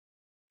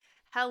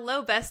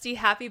Hello, bestie.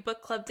 Happy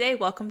book club day.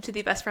 Welcome to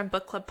the Best Friend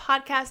Book Club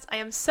podcast. I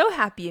am so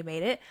happy you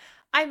made it.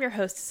 I'm your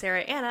host,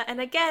 Sarah Anna, and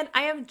again,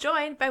 I am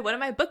joined by one of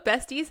my book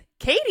besties,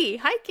 Katie.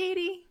 Hi,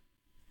 Katie.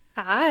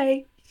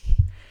 Hi.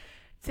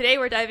 Today,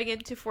 we're diving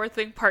into Fourth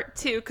Wing Part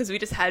 2 because we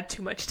just had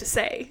too much to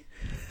say.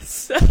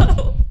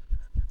 So,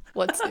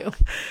 What's new?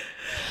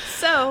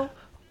 So,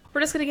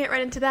 we're just going to get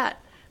right into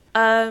that.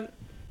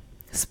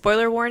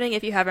 Spoiler warning,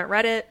 if you haven't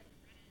read it,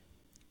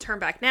 turn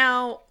back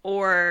now,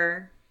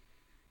 or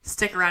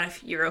stick around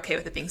if you're okay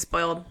with it being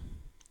spoiled.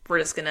 We're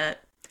just gonna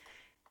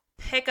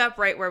pick up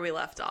right where we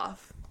left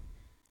off.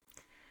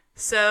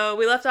 So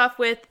we left off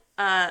with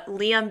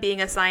Liam being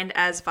assigned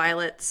as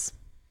Violet's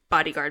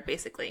bodyguard,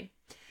 basically.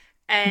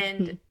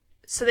 And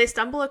so they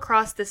stumble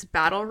across this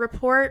battle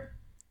report,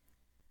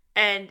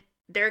 and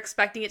they're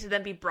expecting it to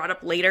then be brought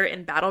up later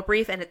in Battle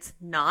Brief, and it's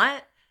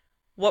not.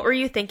 What were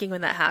you thinking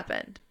when that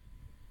happened?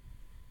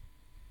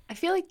 I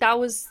feel like that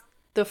was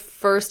the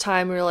first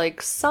time we were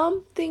like,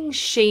 something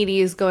shady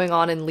is going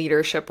on in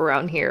leadership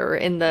around here,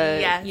 in the,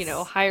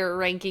 Yes. higher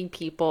ranking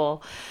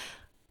people.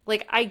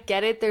 Like, I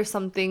get it, there's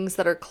some things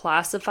that are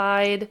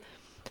classified,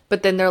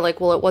 but then they're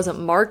like, well, it wasn't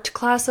marked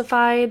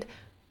classified.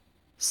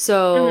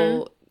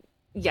 So,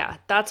 yeah,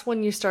 that's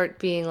when you start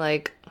being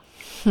like,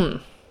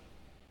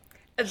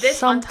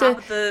 This on top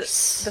of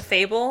the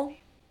fable?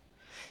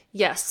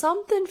 yeah,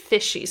 something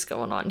fishy's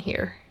going on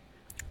here.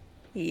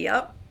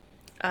 Yep.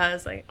 I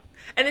was like,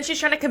 and then she's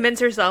trying to convince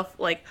herself,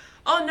 like,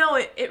 oh no,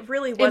 it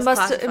really was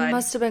classified. It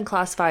must have been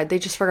classified. They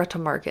just forgot to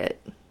mark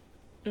it.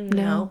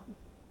 No.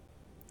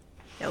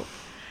 Nope.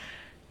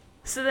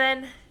 So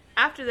then,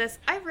 after this,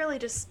 I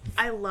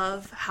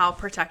love how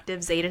protective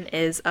Xaden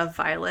is of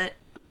Violet.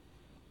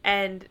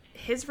 And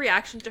his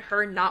reaction to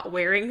her not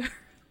wearing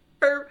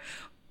her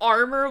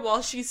armor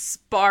while she's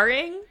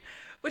sparring,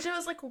 which I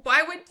was like,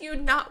 why would you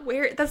not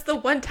wear it? That's the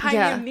one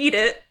time you need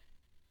it.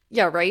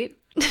 Yeah, right?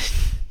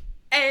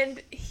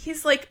 And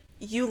he's like,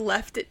 you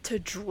left it to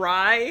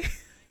dry?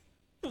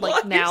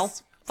 Like now,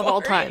 of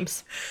all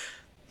times.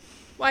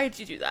 Why did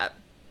you do that?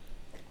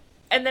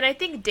 And then I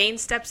think Dane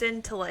steps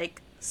in to,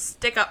 like,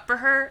 stick up for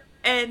her,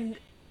 and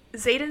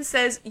Xaden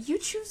says, you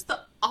choose the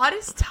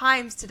oddest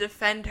times to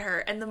defend her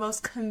and the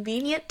most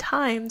convenient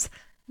times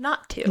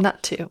not to.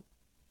 Not to.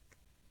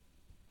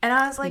 And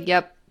I was like,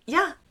 yep.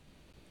 Yeah.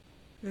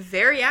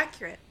 Very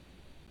accurate.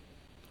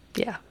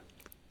 Yeah.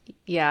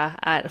 Yeah,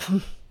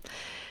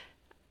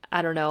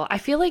 I don't know. I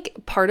feel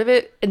like part of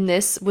it in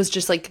this was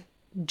just like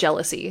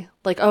jealousy.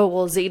 Like, oh,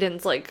 well,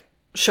 Xaden's like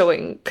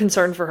showing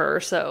concern for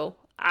her, so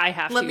I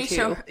have let to me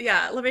too.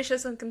 let me show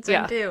some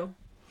concern too.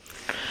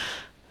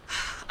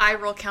 I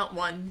roll count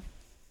 1.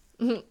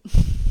 And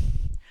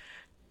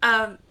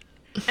then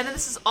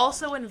this is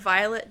also when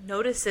Violet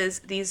notices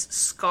these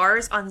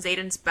scars on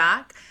Xaden's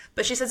back,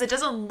 but she says it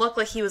doesn't look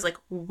like he was like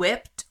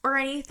whipped or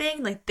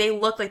anything. Like, they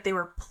look like they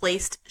were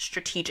placed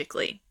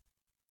strategically.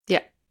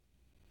 Yeah.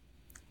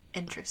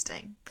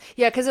 Interesting.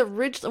 Yeah, because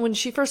originally when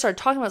she first started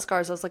talking about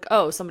scars, I was like,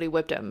 oh, somebody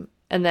whipped him.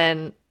 And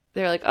then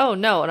they're like, oh,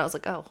 no. And I was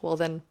like, oh, well,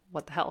 then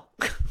what the hell?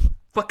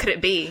 What could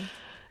it be?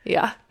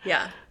 Yeah.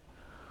 Yeah.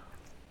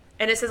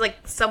 And it says,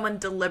 like, someone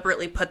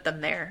deliberately put them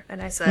there. And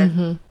I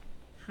said,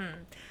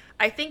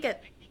 I think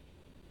at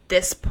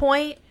this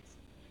point,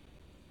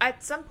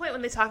 at some point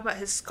when they talk about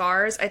his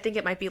scars, I think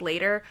it might be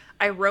later,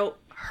 I wrote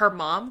her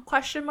mom, ?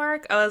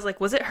 I was like,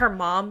 was it her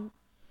mom,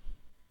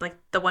 like,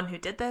 the one who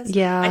did this?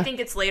 Yeah. I think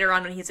it's later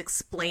on when he's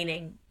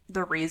explaining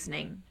the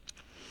reasoning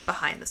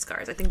behind the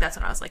scars. I think that's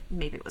when I was like,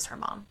 maybe it was her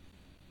mom.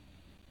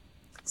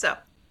 So,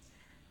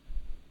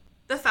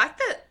 the fact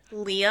that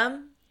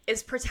Liam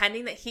is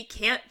pretending that he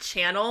can't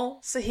channel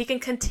so he can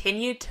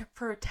continue to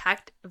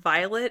protect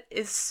Violet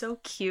is so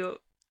cute.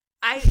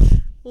 I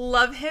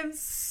love him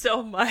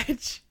so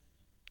much.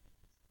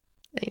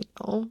 I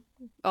know.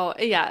 Oh,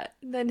 yeah.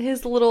 Then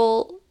his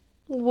little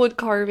wood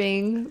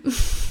carving.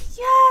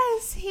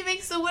 Yes! He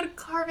makes a wood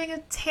carving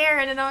of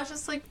Taryn, and I was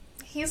just like,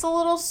 he's a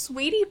little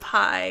sweetie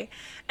pie.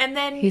 And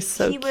then He's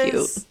so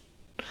cute.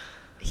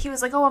 He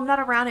was like, oh, I'm not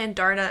around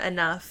Andarna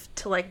enough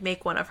to, like,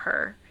 make one of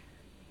her.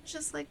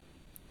 Just like,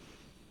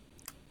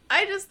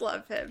 I just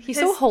love him. He's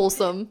so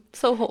wholesome.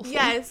 So wholesome.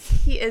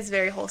 Yes, he is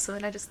very wholesome,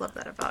 and I just love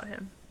that about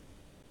him.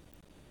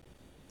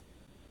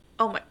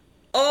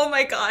 Oh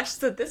my gosh.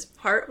 So this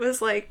part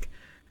was like,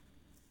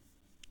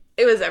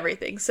 it was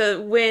everything.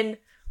 So when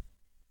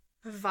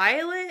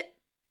Violet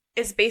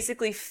is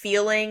basically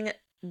feeling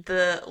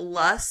the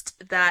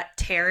lust that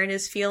Taryn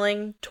is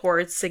feeling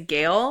towards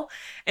Sigale,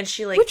 and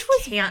she, like, which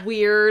was can't...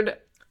 weird.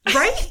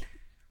 Right?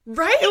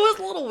 Right? It was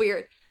a little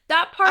weird.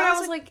 That part, I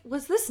was like,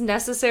 was this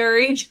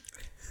necessary?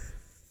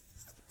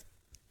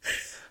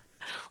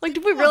 Like,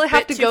 did we really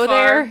have to go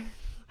there?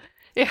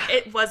 Yeah.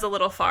 It was a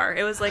little far.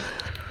 It was like,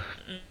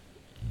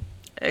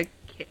 okay.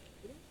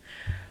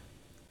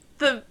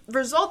 The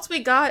results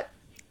we got,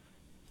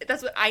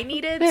 that's what I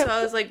needed. So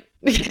I was like,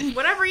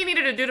 whatever you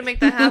needed to do to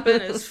make that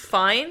happen is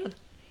fine.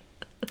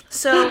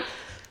 So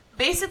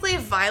basically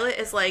Violet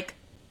is like,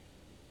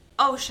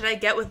 oh, should I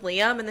get with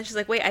Liam? And then she's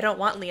like, wait, I don't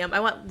want Liam. I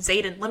want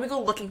Xaden. Let me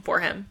go looking for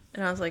him.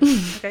 And I was like,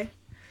 okay.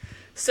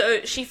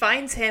 So she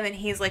finds him and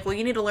he's like, well,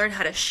 you need to learn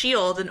how to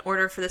shield in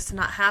order for this to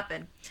not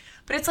happen.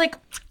 But it's like,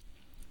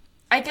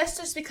 I guess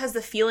just because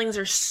the feelings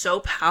are so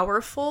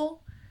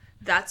powerful,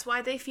 that's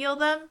why they feel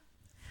them.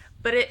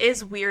 But it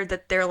is weird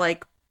that they're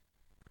like,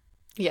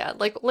 Yeah,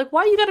 like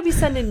why you gotta be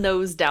sending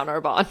those down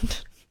our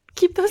bond?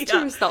 Keep those to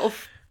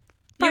yourself.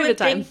 You would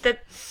think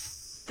that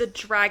the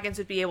dragons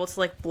would be able to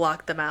like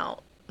block them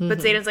out. But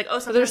Xaden's like, oh,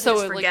 sometimes I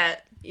just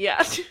forget. Like,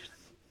 yeah.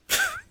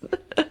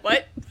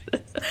 What?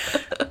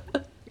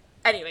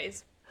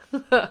 Anyways.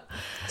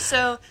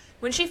 So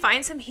when she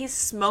finds him, he's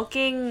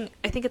smoking,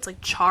 I think it's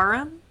like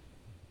Charum.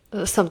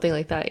 Something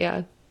like that,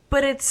 yeah.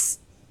 But it's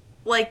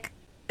like,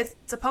 it's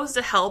supposed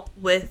to help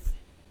with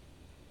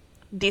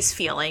these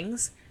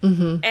feelings.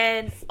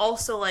 And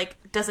also like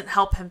doesn't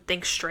help him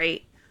think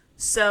straight.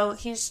 So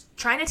he's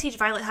trying to teach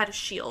Violet how to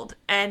shield.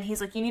 And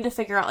he's like, you need to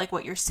figure out like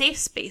what your safe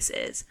space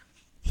is.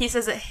 He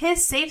says that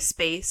his safe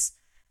space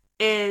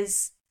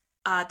is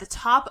the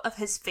top of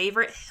his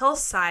favorite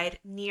hillside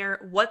near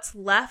what's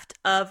left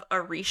of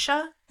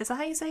Arisha. Is that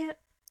how you say it?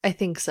 I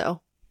think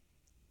so.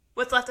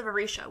 What's left of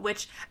Arisha,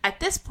 which at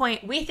this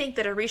point we think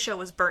that Arisha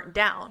was burnt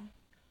down.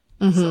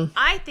 So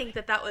I think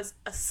that that was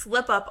a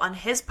slip up on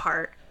his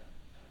part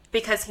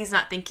because he's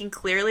not thinking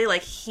clearly.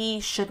 Like, he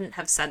shouldn't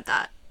have said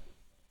that.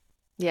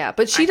 Yeah,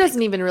 but she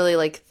doesn't even really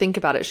like think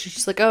about it. She's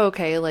just like, oh,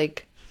 okay,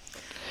 like.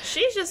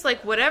 She's just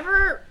like,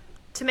 whatever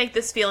to make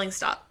this feeling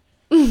stop.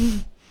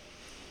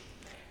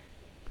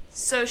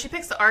 So she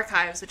picks the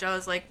archives, which I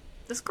was like,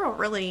 this girl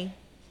really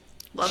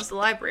loves the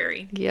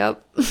library.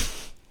 Yep.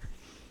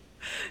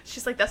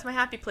 She's like, that's my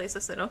happy place. I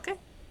said, okay.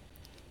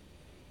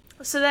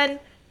 So then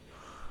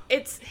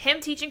it's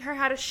him teaching her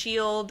how to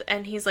shield,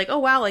 and he's like, oh,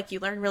 wow, like, you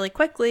learn really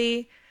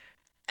quickly.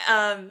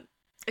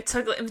 It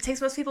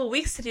takes most people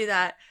weeks to do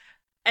that.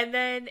 And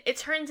then it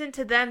turns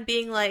into them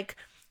being like,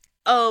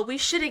 oh, we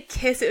shouldn't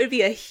kiss. It would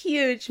be a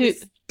huge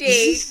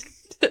mistake.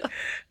 And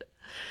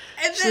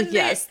then like,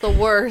 yes, the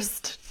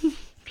worst.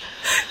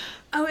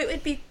 Oh, it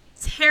would be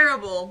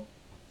terrible.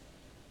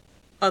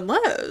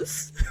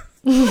 Unless.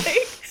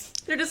 Like,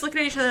 they're just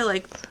looking at each other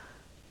like,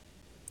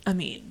 I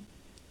mean,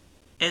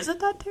 is it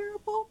that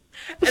terrible?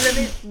 And then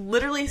they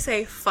literally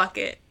say, fuck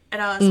it.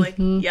 And I was like,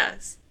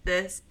 yes,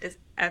 this is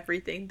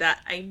everything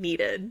that I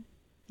needed.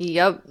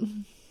 Yep.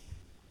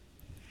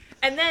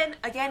 And then,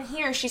 again,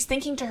 here, she's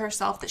thinking to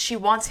herself that she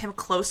wants him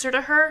closer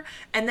to her.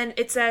 And then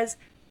it says,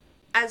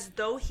 as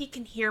though he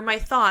can hear my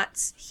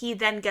thoughts, he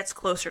then gets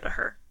closer to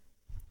her.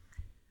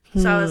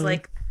 So I was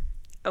like,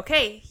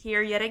 okay,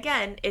 here yet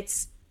again,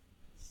 it's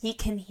he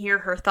can hear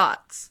her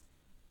thoughts.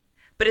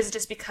 But is it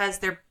just because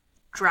their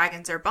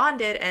dragons are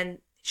bonded and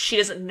she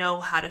doesn't know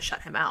how to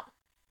shut him out?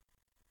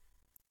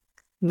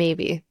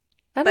 Maybe.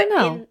 I don't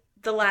know. But in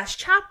the last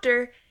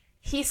chapter,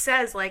 he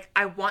says, like,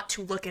 I want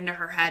to look into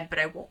her head, but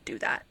I won't do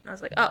that. And I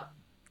was like, oh,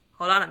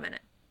 hold on a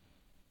minute.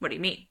 What do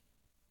you mean?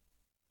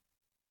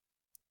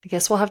 I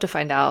guess we'll have to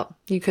find out.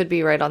 You could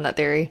be right on that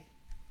theory.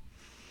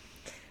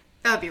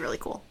 That would be really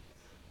cool.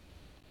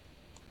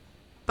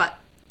 But,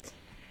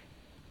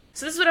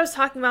 so this is what I was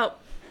talking about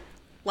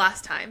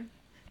last time.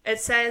 It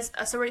says,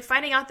 so we're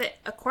finding out that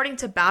according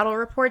to battle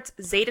reports,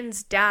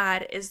 Xaden's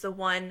dad is the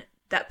one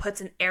that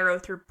puts an arrow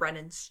through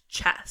Brennan's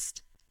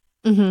chest.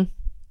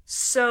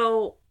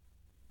 So,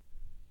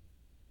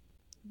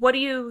 what do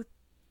you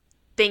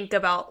think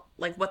about,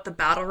 like, what the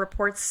battle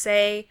reports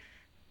say?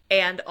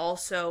 And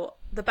also,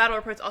 the battle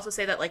reports also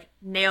say that, like,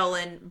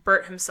 Naolin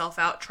burnt himself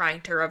out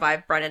trying to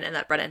revive Brennan and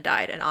that Brennan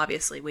died. And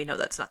obviously, we know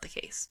that's not the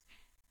case.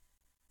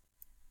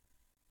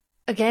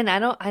 Again, I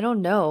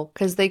don't know,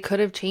 because they could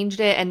have changed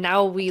it, and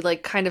now we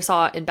like kind of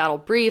saw in Battle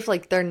Brief,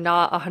 like they're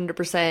not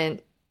 100%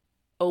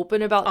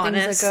 open about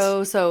honest. Things that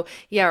go. So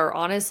yeah, or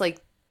honest,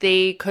 like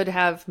they could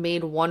have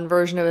made one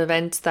version of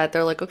events that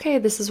they're like, okay,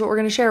 this is what we're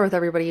going to share with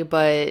everybody,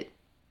 but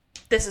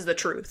this is the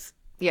truth.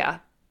 Yeah.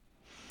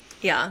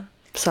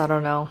 So I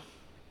don't know.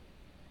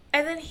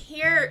 And then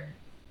here,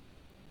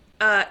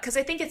 because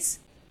I think it's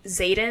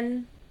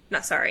Xaden,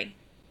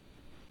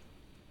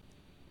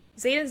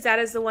 Xaden's dad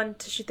is the one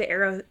to shoot the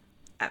arrow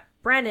at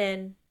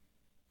Brennan,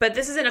 but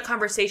this is in a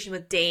conversation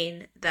with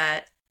Dane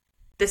that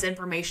this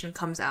information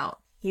comes out.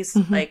 He's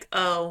like,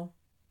 oh,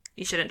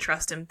 you shouldn't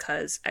trust him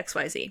because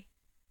XYZ.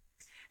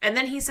 And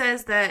then he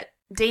says that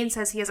Dane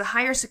says he has a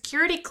higher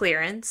security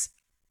clearance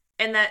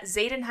and that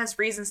Xaden has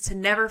reasons to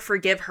never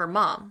forgive her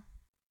mom.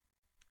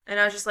 And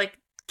I was just like,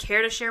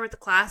 care to share with the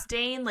class,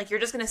 Dane? Like, you're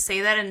just going to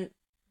say that and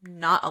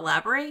not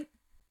elaborate?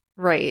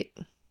 Right.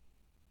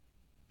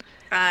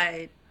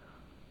 I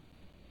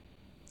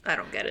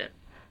don't get it.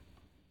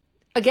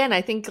 Again,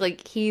 I think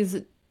like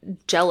he's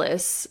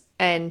jealous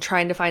and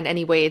trying to find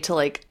any way to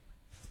like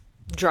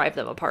drive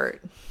them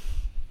apart.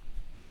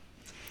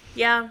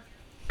 Yeah,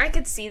 I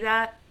could see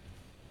that.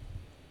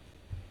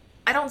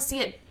 I don't see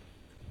it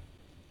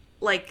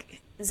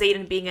like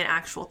Xaden being an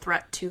actual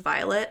threat to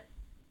Violet.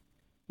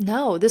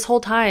 No, this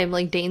whole time,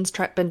 like Dane's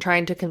been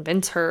trying to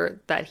convince her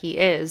that he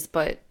is,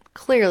 but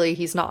clearly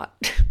he's not.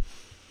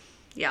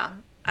 Yeah.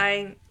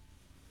 I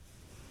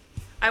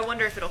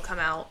wonder if it'll come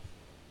out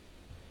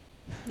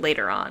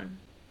later on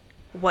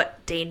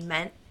what Dane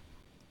meant.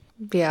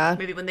 Yeah.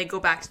 Maybe when they go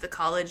back to the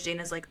college, Dane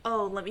is like,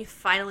 "Oh, let me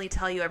finally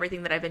tell you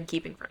everything that I've been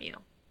keeping from you."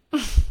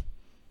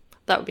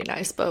 That would be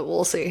nice, but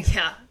we'll see.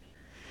 Yeah.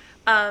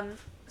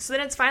 So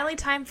then it's finally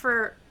time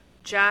for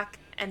Jack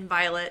and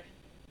Violet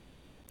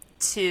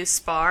to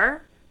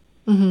spar.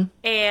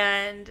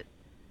 And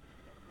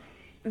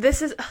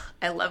this is,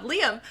 I love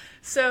Liam.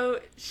 So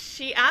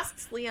she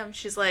asks Liam,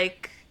 she's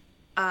like,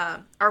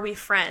 are we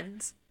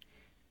friends?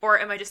 Or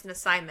am I just an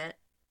assignment?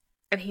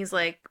 And he's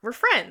like, we're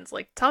friends.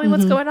 Like, tell me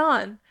what's going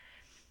on.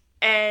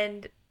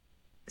 And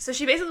so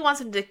she basically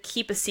wants him to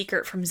keep a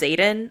secret from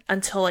Xaden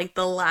until like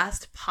the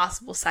last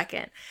possible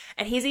second.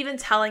 And he's even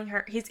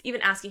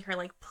asking her,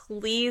 like,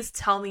 please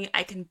tell me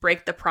I can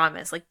break the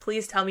promise. Like,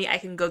 please tell me I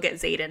can go get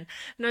Xaden.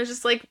 And I was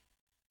just like,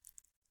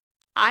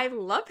 I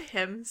love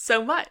him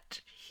so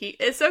much. He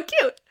is so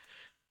cute.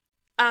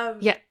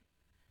 Yeah.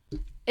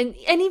 And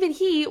even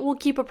he will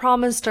keep a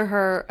promise to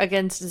her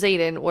against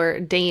Xaden where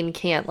Dane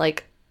can't,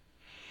 like,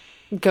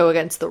 go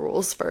against the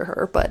rules for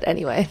her. But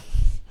anyway.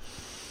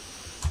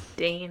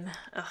 Dane.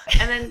 Ugh.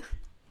 And then,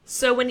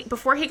 so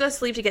before he goes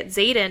to leave to get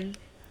Xaden,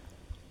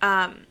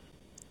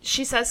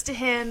 she says to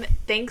him,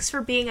 thanks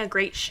for being a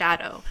great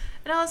shadow.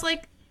 And I was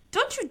like,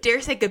 don't you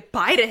dare say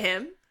goodbye to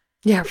him.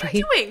 Yeah, what right. Are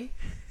you doing?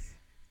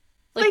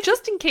 Like,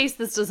 just in case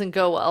this doesn't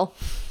go well.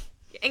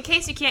 In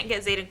case you can't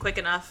get Xaden quick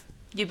enough,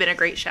 you've been a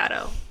great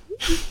shadow.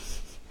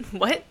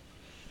 What?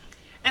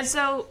 And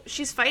so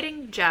she's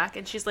fighting Jack,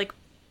 and she's like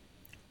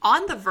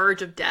on the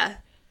verge of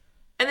death.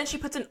 And then she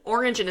puts an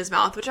orange in his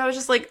mouth, which I was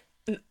just like,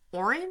 an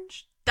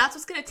orange? That's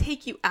what's gonna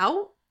take you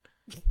out?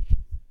 You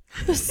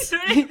know what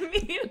I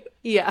mean?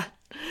 Yeah.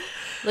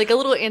 Like a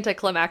little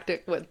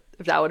anticlimactic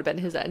if that would have been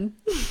his end.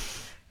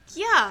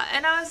 Yeah,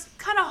 and I was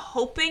kind of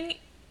hoping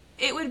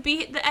it would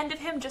be the end of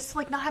him just to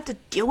like not have to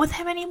deal with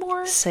him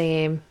anymore.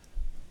 Same.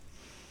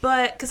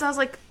 But, because I was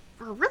like,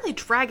 we're really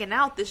dragging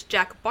out this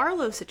Jack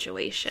Barlow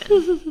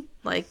situation.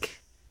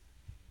 Like,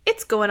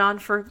 it's going on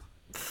for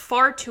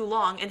far too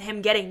long, and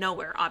him getting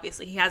nowhere,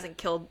 obviously. He hasn't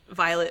killed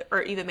Violet,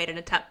 or even made an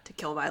attempt to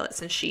kill Violet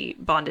since she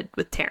bonded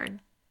with Taryn.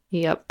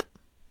 Yep.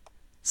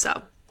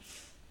 So.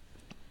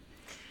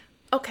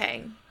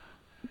 Okay.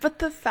 But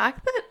the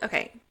fact that,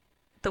 okay,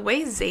 the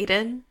way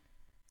Xaden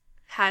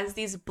has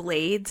these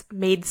blades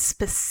made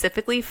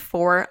specifically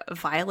for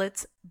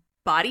Violet's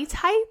body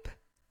type,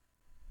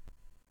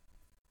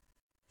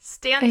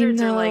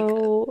 standards are like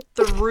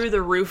through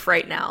the roof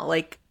right now.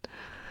 Like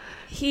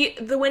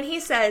when he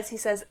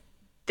says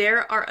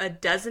there are a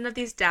dozen of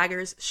these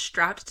daggers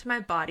strapped to my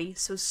body,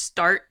 so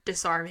start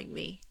disarming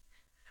me.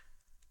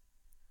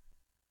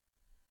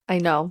 I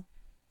know.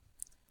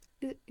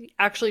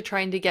 Actually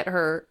trying to get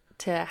her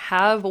to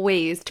have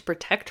ways to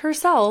protect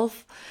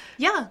herself.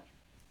 Yeah.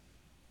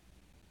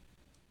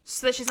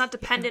 So that she's not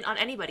dependent on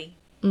anybody.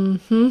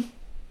 Mm-hmm.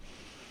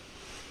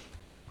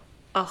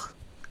 Ugh,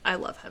 I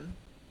love him.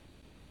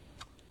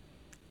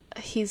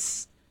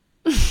 He's...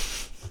 the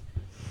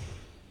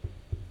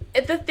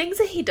things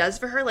that he does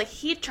for her, like,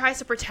 he tries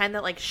to pretend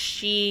that, like,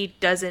 she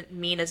doesn't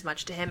mean as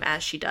much to him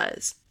as she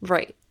does.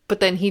 Right. But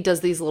then he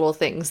does these little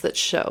things that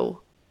show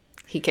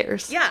he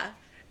cares. Yeah.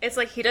 It's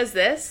like he does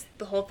this,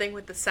 the whole thing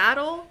with the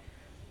saddle,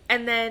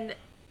 and then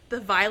the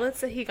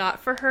violets that he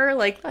got for her,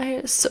 like...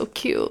 It's so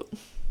cute.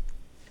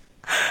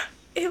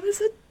 It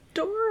was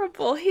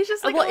adorable. He's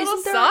just like well, a little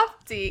isn't there...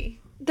 softie.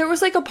 There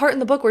was like a part in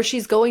the book where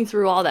she's going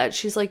through all that.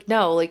 She's like,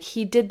 no, like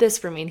he did this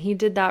for me and he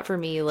did that for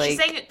me. Like, she's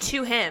saying it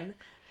to him.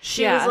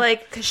 She was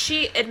like, because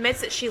she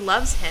admits that she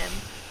loves him,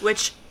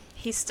 which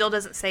he still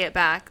doesn't say it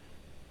back.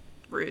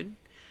 Rude.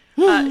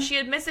 She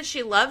admits that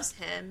she loves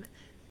him,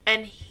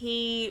 and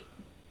he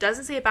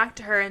doesn't say it back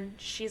to her. And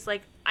she's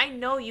like, I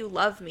know you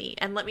love me,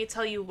 and let me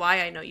tell you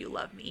why I know you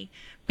love me.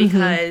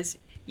 Because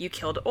you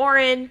killed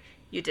Orin,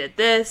 you did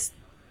this,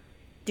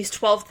 these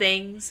 12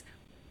 things.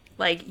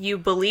 Like, you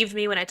believed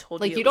me when I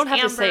told you like, it you don't was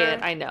have to say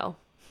Amber. it, I know.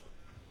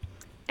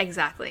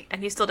 Exactly.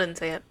 And he still didn't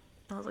say it.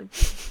 I was like...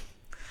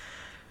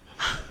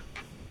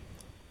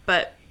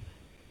 But...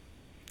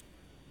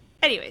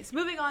 Anyways,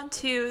 moving on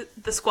to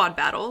the squad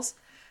battles.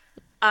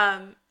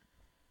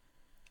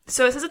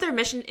 So it says that their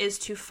mission is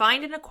to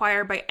find and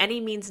acquire by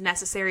any means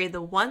necessary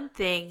the one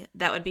thing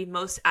that would be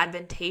most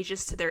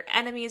advantageous to their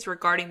enemies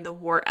regarding the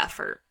war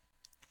effort.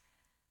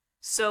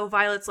 So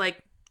Violet's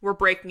like, we're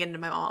breaking into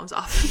my mom's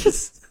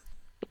office.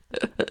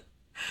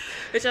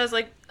 Which I was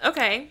like,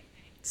 okay,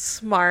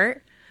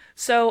 smart.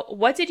 So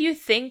what did you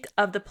think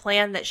of the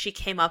plan that she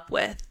came up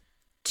with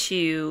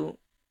to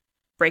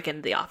break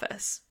into the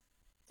office?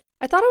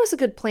 I thought it was a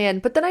good plan,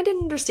 but then I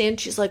didn't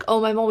understand. She's like,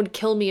 oh, my mom would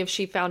kill me if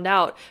she found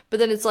out. But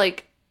then it's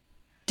like,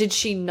 did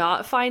she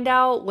not find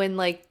out when,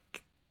 like,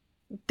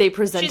 they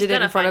presented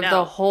it in front of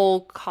the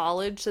whole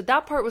college? So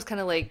that part was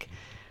kind of like,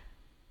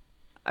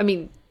 I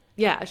mean,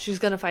 yeah, she's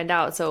going to find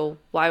out. So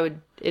why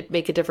would it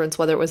make a difference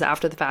whether it was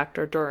after the fact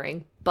or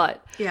during?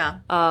 But yeah.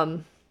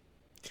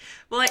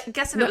 Well, I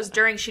guess if it was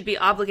during, she'd be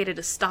obligated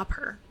to stop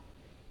her.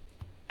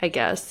 I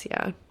guess,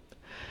 yeah.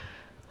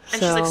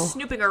 And she's like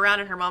snooping around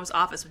in her mom's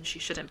office when she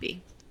shouldn't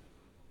be.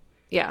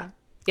 Yeah.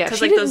 Yeah,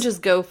 she like didn't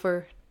just go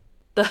for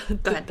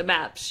the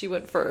maps. She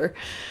went for...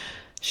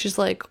 She's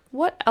like,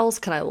 what else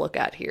can I look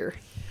at here?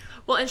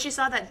 Well, and she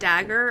saw that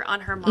dagger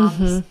on her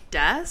mom's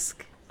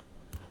desk,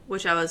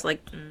 which I was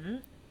like,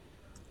 And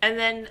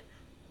then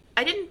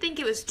I didn't think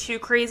it was too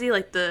crazy,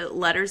 like the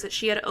letters that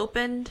she had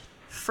opened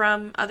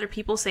from other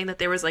people saying that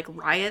there was like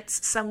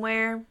riots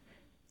somewhere.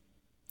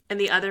 And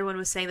the other one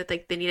was saying that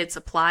they needed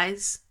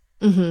supplies.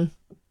 Mm-hmm.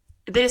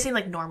 They just seemed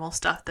like normal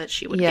stuff that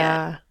she would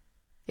get.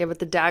 Yeah, but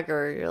the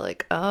dagger, you're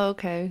like, oh,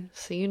 okay.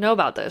 So you know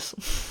about this.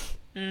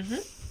 Mm-hmm.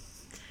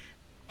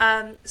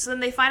 So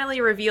then they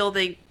finally reveal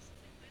they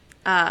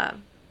get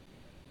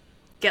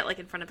like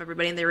in front of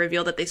everybody and they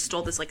reveal that they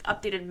stole this like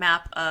updated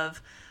map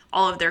of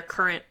all of their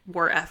current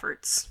war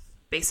efforts,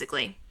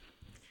 basically.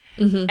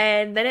 Mm-hmm.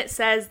 And then it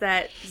says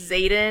that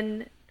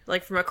Xaden,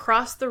 like from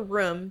across the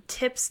room,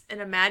 tips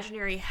an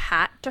imaginary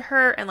hat to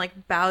her and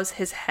like bows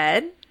his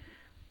head.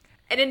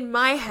 And in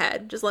my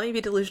head, just let me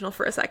be delusional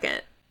for a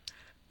second.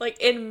 Like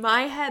in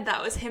my head,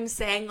 that was him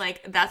saying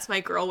like, that's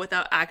my girl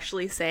without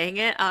actually saying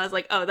it. I was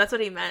like, oh, that's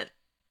what he meant.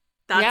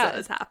 That's what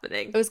was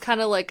happening. It was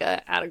kind of like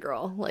a atta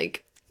girl.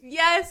 Like,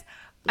 yes,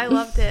 I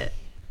loved it.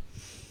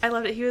 I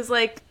loved it. He was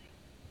like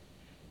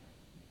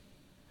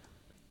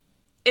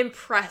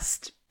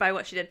impressed by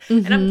what she did.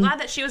 Mm-hmm. And I'm glad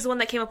that she was the one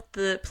that came up with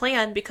the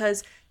plan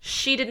because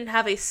she didn't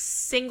have a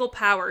single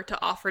power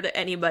to offer to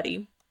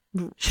anybody.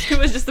 She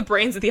was just the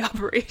brains of the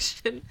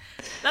operation.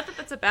 Not that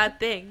that's a bad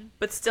thing,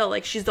 but still,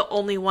 like, she's the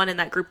only one in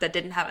that group that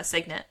didn't have a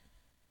signet.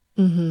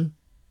 Mm-hmm.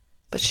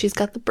 But she's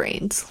got the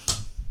brains.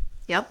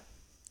 Yep.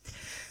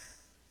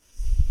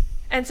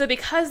 And so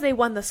because they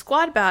won the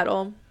squad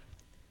battle,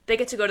 they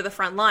get to go to the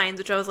front lines,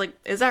 which I was like,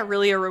 is that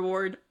really a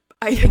reward?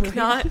 I think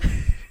not.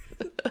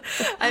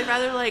 I'd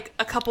rather, like,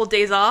 a couple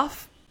days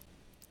off.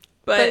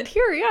 But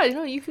here, yeah,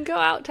 you can go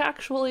out to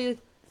actually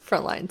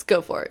front lines.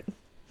 Go for it.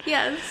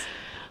 Yes.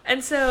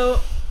 And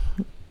so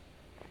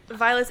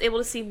Violet's able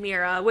to see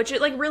Mira, which it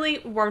like really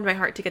warmed my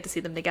heart to get to see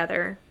them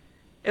together.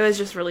 It was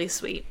just really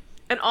sweet.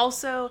 And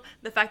also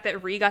the fact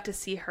that Rhi got to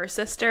see her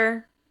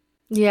sister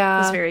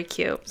was very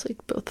cute. It's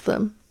like both of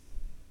them.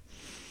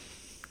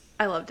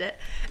 I loved it.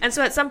 And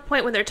so at some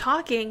point when they're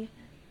talking,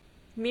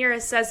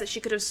 Mira says that she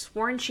could have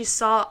sworn she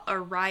saw a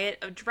riot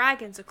of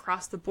dragons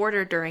across the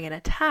border during an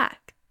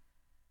attack.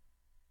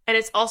 And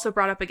it's also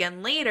brought up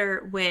again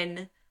later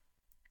when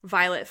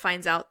Violet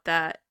finds out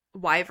that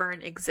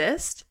Wyvern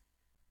exist.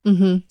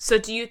 Mm-hmm. So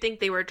do you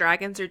think they were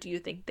dragons or do you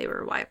think they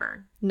were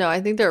Wyvern? No,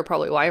 I think they were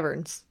probably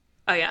Wyverns.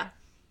 Oh, yeah.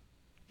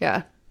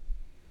 Yeah.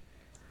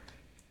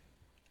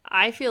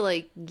 I feel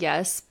like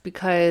yes,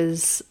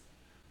 because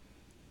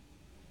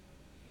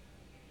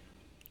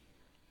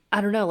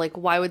I don't know, like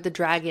why would the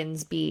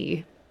dragons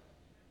be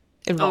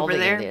involved in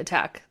the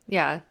attack?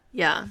 Yeah.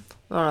 Yeah.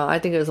 I don't know. I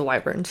think it was the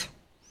Wyverns.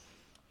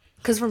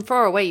 Because from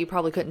far away, you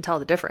probably couldn't tell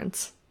the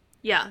difference.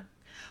 Yeah.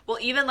 Well,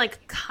 even,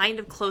 like, kind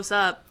of close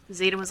up,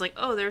 Xaden was like,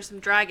 oh, there's some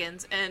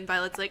dragons. And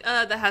Violet's like,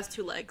 that has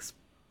 2 legs.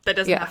 That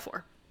doesn't have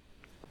 4.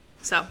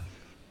 So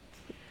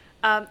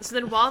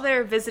then while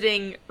they're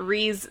visiting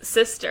Rhi's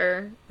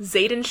sister,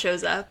 Xaden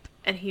shows up.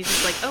 And he's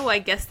just like, oh, I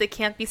guess they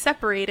can't be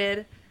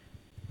separated.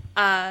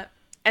 And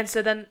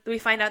so then we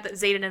find out that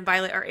Xaden and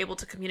Violet are able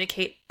to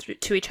communicate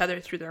to each other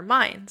through their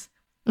minds.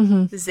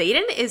 Mm-hmm.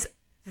 Xaden is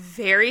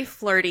very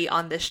flirty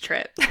on this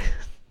trip.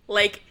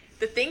 Like,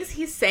 the things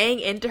he's saying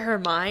into her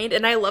mind,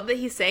 and I love that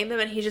he's saying them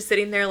and he's just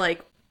sitting there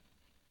like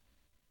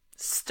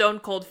stone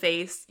cold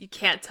face. You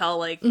can't tell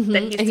like that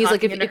he's and he's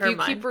talking like, into her if you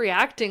mind. keep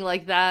reacting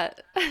like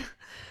that,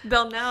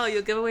 they'll know,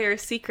 you'll give away her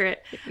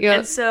secret. Yep.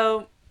 And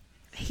so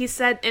he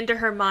said into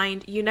her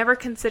mind, you never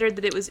considered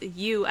that it was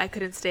you I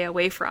couldn't stay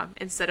away from,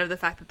 instead of the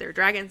fact that their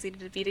dragons needed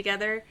to be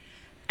together.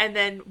 And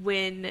then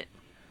when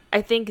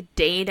I think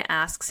Dane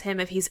asks him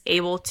if he's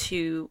able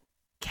to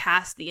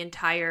cast the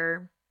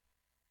entire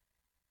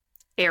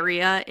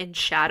area in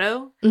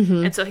shadow,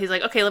 and so he's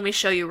like, okay, let me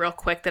show you real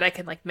quick that I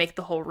can like make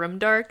the whole room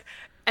dark.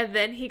 And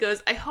then he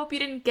goes, I hope you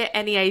didn't get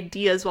any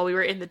ideas while we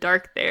were in the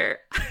dark there.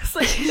 It's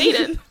like,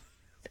 Xaden,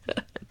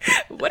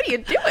 what are you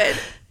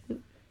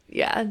doing?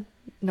 Yeah,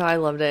 no, I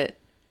loved it.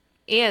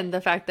 And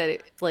the fact that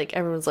it, like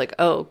everyone's like,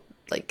 oh,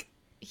 like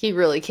he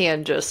really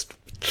can just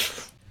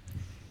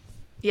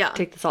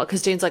take this all,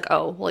 because Dane's like,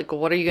 oh, like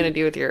what are you gonna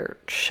do with your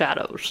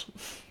shadows?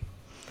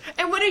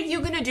 And what are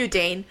you gonna do,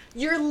 Dane?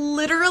 You're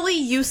literally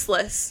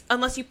useless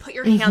unless you put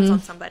your hands on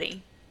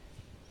somebody.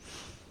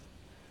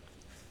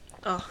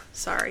 Oh,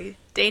 sorry.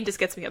 Dane just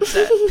gets me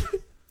upset.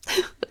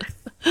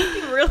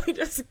 He really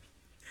just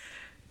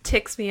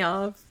ticks me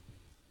off.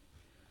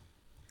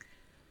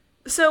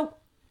 So,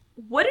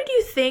 what did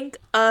you think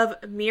of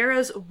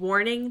Mira's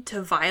warning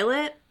to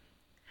Violet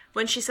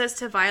when she says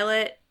to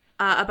Violet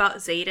about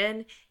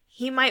Xaden,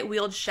 he might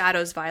wield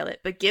shadows,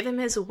 Violet, but give him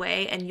his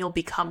way and you'll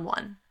become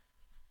one?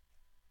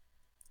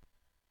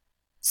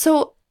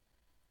 So,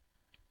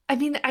 I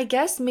mean, I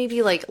guess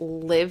maybe like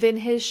live in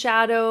his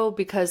shadow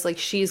because like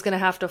she's gonna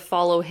have to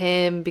follow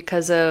him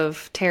because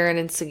of Taryn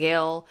and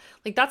Sigale.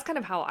 Like that's kind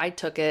of how I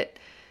took it.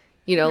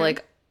 Hmm.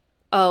 Like,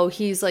 oh,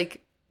 he's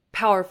like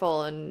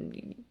powerful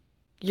and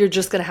you're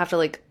just gonna have to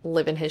like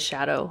live in his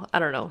shadow. I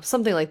don't know,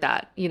 something like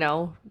that,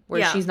 where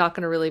Yeah. she's not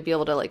gonna really be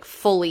able to like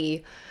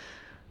fully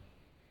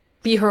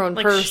be her own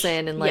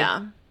person and like,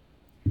 Yeah.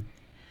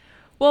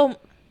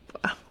 Well,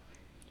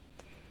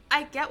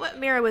 I get what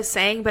Mira was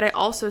saying, but I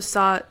also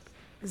saw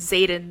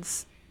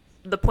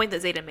the point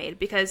that Zayden made,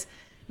 because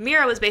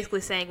Mira was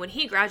basically saying when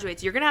he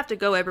graduates, you're going to have to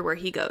go everywhere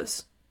he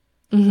goes.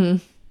 hmm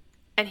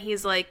And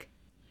he's like,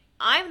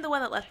 I'm the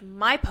one that left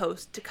my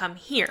post to come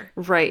here.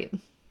 right.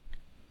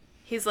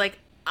 He's like,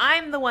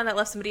 I'm the one that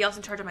left somebody else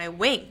in charge of my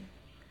wing.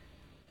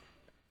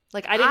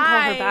 Like I didn't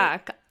call her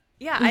back.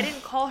 Yeah, I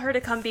didn't call her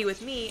to come be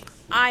with me.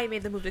 I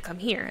made the move to come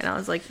here. And I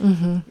was like,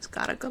 he's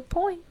got a good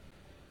point.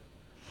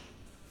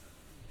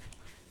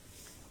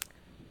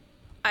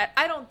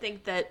 I don't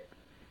think that.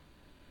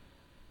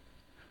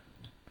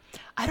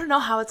 I don't know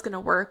how it's going to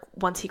work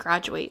once he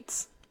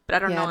graduates. But I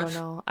don't know I don't if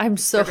know. I'm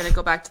so they're going to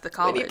go back to the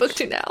when he college. booked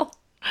you now.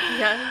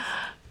 Yes.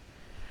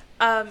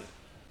 And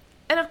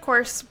of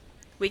course,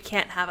 we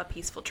can't have a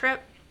peaceful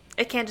trip.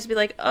 It can't just be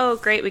like, oh,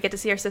 great, we get to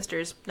see our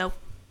sisters. Nope.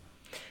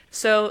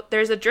 So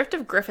there's a drift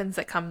of griffins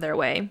that come their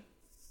way.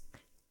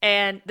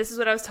 And this is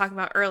what I was talking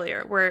about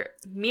earlier, where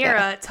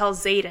Mira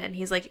tells Zayden,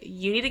 he's like,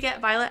 you need to get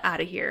Violet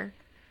out of here.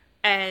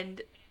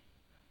 And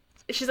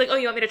she's like, oh,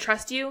 you want me to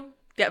trust you?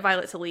 Get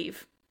Violet to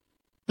leave.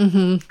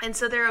 And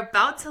so they're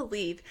about to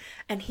leave,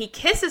 and he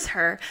kisses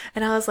her,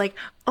 and I was like,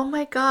 oh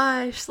my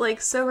gosh, like,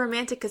 so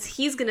romantic, because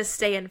he's gonna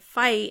stay and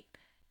fight,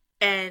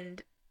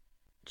 and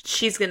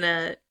she's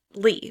gonna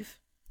leave.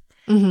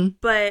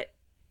 But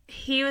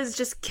he was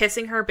just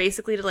kissing her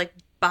basically to, like,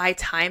 buy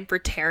time for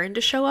Taryn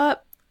to show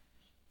up,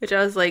 which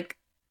I was like,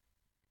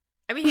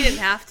 I mean, he didn't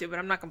have to, but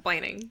I'm not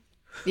complaining.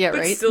 Yeah,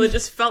 But right. still, it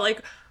just felt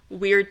like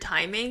weird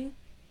timing.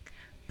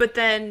 But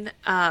then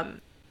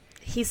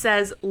he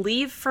says,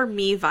 leave for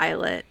me,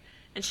 Violet.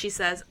 And she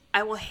says,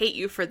 I will hate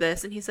you for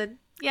this. And he said,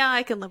 yeah,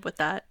 I can live with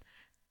that.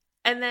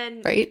 And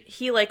then Right.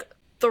 he, like,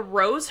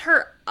 throws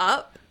her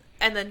up,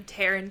 and then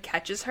Taryn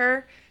catches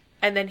her,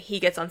 and then he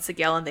gets on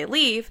Sigale and they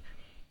leave.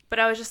 But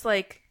I was just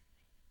like,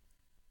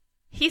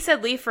 he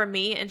said, leave for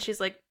me. And she's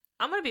like,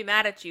 I'm going to be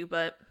mad at you,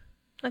 but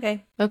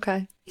okay.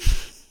 Okay.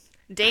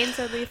 Dane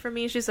said, leave for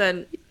me. She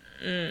said,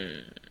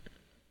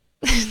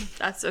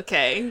 that's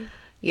okay.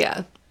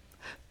 Yeah.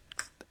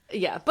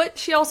 Yeah, but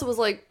she also was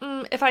like,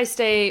 if I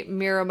stay,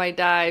 Mira might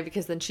die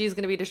because then she's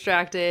going to be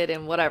distracted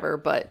and whatever.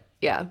 But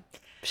yeah,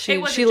 she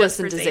wasn't she just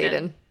listened for to Zayden.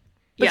 Zayden.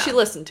 But Yeah. she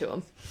listened to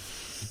him.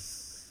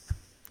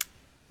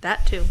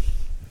 That too.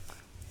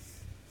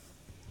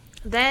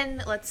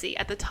 Then, let's see.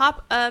 At the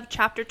top of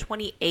chapter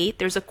 28,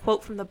 there's a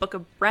quote from the Book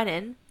of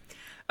Brennan.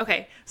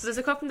 Okay, so there's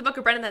a quote from the Book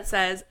of Brennan that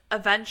says,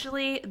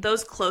 eventually,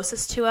 those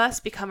closest to us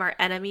become our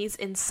enemies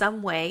in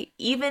some way,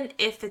 even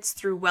if it's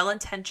through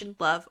well-intentioned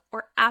love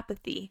or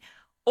apathy,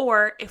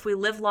 or if we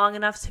live long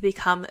enough to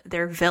become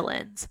their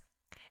villains.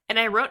 And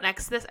I wrote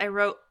next to this, I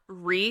wrote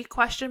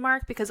question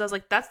mark, because I was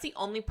like, that's the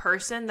only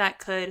person that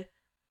could,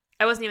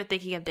 I wasn't even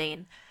thinking of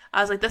Dane.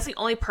 I was like, that's the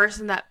only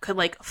person that could,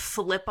 like,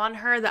 flip on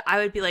her that I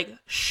would be, like,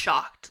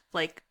 shocked.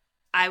 Like,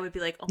 I would be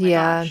like, oh my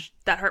gosh,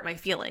 that hurt my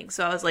feelings.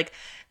 So I was like,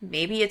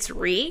 maybe it's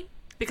Rhi,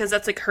 because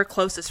that's, like, her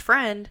closest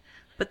friend.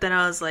 But then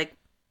I was like,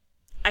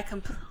 I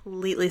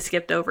completely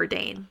skipped over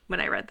Dane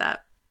when I read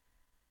that.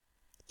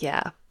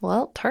 Yeah.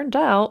 Well, turned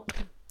out.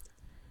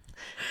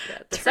 Yeah,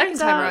 the second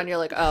time around, you're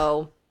like,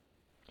 oh,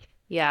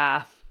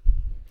 yeah.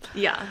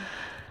 Yeah.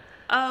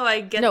 Oh, I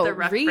get No, the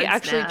reference Rhi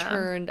actually now.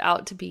 turned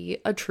out to be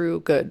a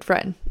true good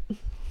friend.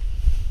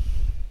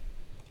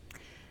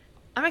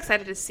 I'm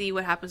excited to see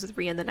what happens with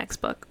Rhi in the next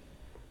book.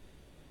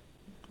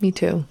 Me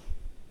too.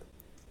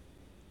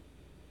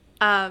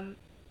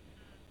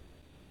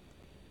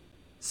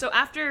 So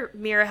after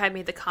Mira had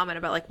made the comment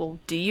about, like, well,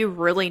 do you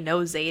really know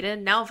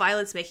Zayden? Now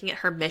Violet's making it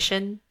her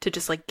mission to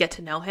just, like, get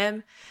to know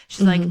him.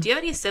 She's like, do you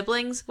have any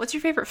siblings? What's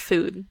your favorite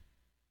food?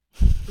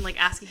 I'm,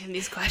 like, asking him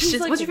these questions.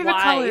 like, What's your favorite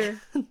why?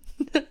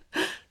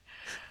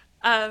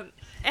 color?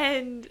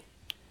 And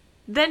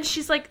then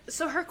she's like,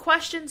 so her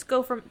questions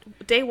go from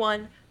day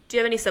 1, do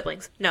you have any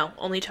siblings? No,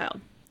 only child.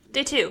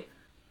 Day 2,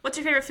 what's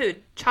your favorite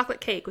food?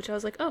 Chocolate cake, which I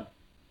was like, oh,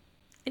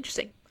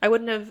 interesting. I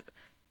wouldn't have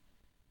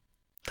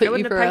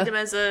pegged him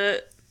as a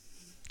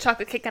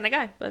chocolate cake kind of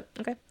guy, but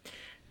okay.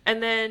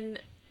 And then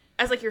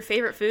as, like, your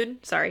favorite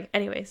food? Sorry.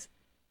 Anyways.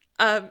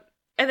 And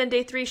then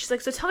day 3, she's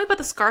like, so tell me about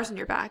the scars on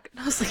your back.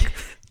 And I was like,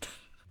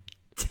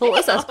 Well,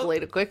 this damn.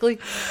 escalated quickly.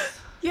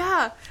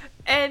 Yeah.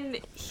 And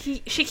she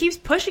keeps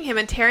pushing him,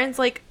 and Taryn's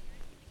like,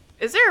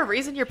 is there a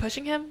reason you're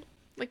pushing him?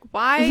 Like,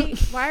 why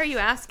are you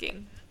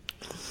asking?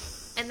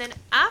 And then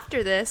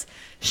after this,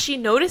 she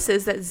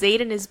notices that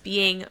Zayden is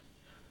being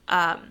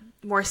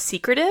more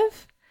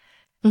secretive.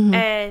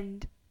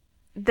 And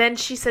then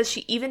she says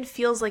she even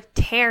feels like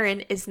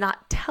Taryn is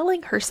not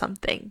telling her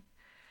something.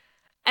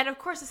 And of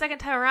course, the second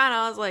time around,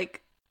 I was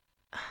like,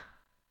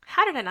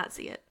 How did I not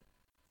see it?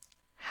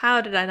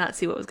 How did I not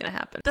see what was going to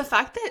happen? The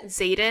fact that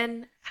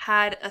Xaden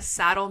had a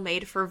saddle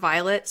made for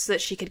Violet so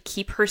that she could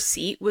keep her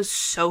seat was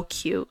so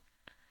cute.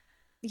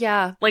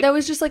 Yeah, Like- that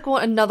was just like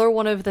another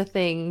one of the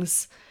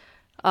things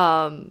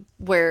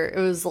where it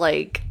was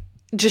like,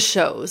 just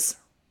shows.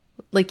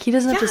 Like, he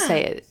doesn't have to Yeah.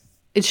 say it.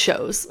 It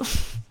shows.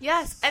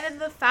 Yes, and then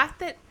the fact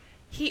that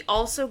he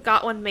also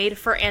got one made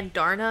for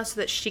Andarna so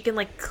that she can,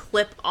 like,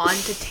 clip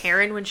onto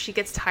Terran when she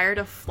gets tired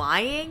of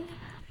flying.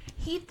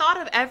 He thought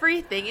of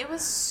everything. It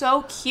was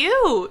so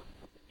cute.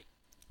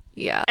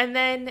 Yeah. And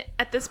then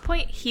at this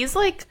point, he's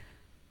like,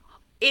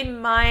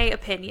 in my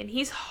opinion,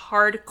 he's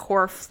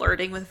hardcore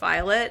flirting with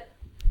Violet.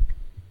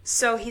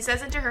 So he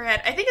says into her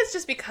head, I think it's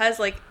just because,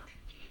 like,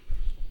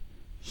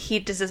 he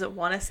just doesn't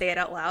want to say it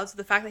out loud. So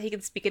the fact that he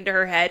can speak into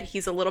her head,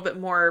 he's a little bit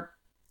more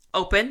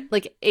open.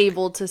 Like,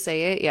 able to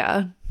say it,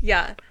 yeah.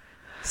 Yeah.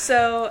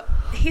 So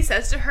he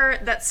says to her,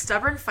 that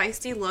stubborn,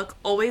 feisty look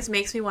always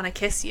makes me want to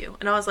kiss you.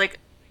 And I was like,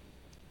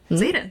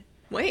 Xaden,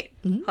 wait,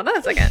 hold on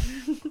a second.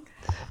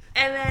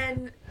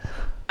 And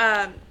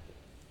then,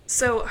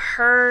 so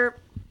her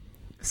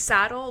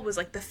saddle was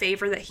like the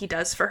favor that he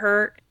does for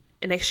her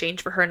in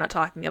exchange for her not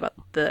talking about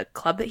the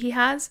club that he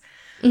has.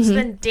 So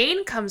then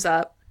Dane comes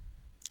up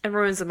and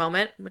ruins the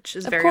moment, which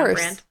is very on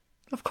brand.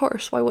 Of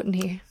course. Why wouldn't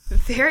he?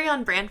 Very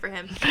on brand for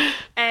him.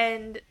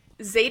 And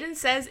Xaden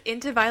says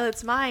into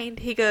Violet's mind,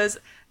 he goes,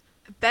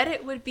 bet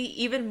it would be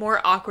even more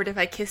awkward if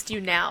I kissed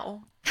you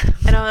now.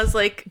 And I was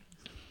like,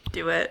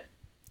 do it.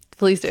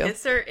 Please do.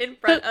 Kiss her in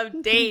front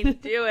of Dane.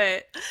 Do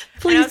it.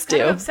 Please and I was kind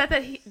do. of upset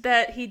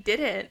that he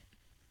didn't.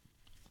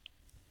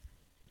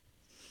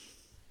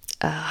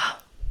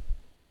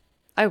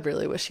 I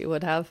really wish he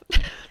would have.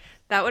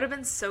 That would have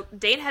been so...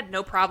 Dane had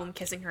no problem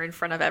kissing her in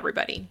front of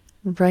everybody.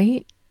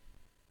 Right?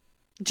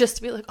 Just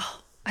to be like,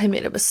 oh, I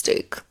made a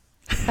mistake.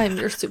 I'm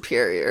your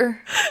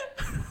superior.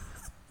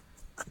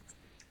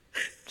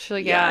 She's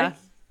like, yeah,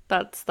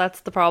 that's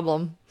the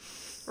problem.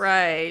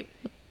 Right.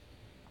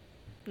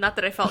 Not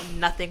that I felt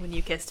nothing when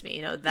you kissed me.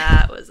 You know,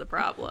 that was a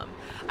problem.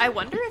 I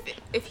wonder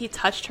if he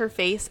touched her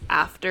face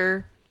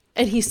after...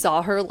 And he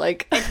saw her,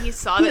 like... And he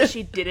saw that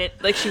she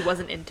didn't... Like, she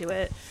wasn't into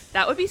it.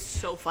 That would be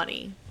so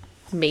funny.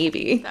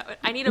 Maybe.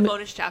 I need a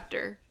bonus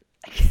chapter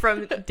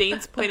from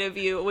Dane's point of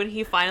view when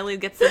he finally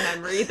gets the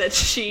memory that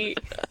she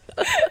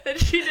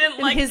didn't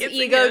like his kissing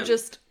ego him.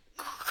 just...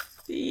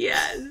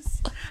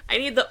 Yes. I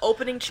need the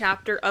opening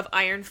chapter of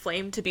Iron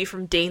Flame to be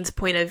from Dane's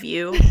point of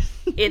view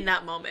in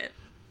that moment.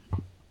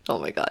 Oh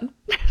my god.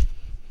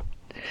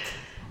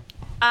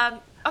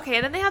 Okay,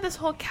 and then they have this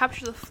whole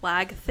capture the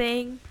flag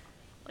thing.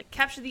 Like,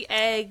 capture the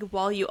egg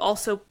while you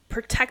also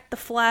protect the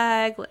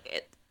flag.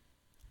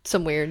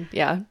 Some weird,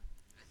 yeah.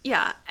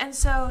 Yeah, and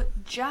so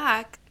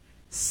Jack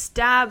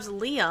stabs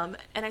Liam,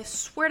 and I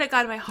swear to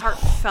God, my heart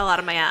fell out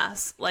of my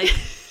ass. Like,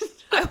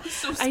 I was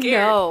so scared. I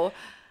know.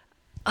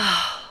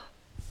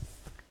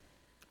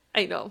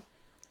 I know.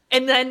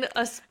 And then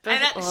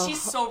she's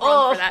so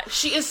wrong for that.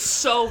 She is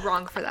so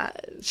wrong for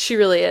that. She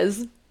really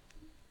is.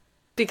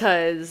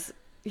 Because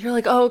you're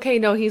like, oh, okay,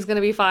 no, he's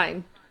gonna be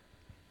fine.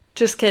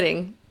 Just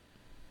kidding.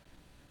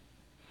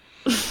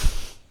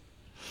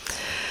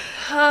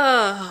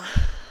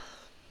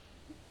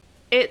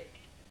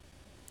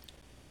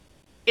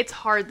 It's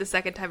hard the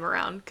second time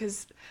around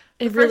because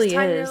the It first really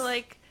time is. you're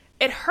like,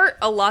 it hurt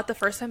a lot the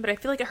first time, but I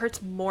feel like it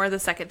hurts more the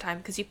second time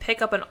because you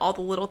pick up on all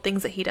the little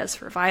things that he does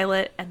for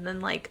Violet, and then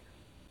like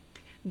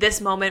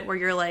this moment where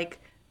you're like,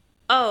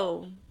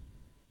 oh,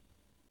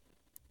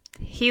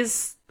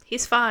 he's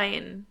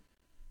fine.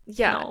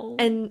 Yeah. No,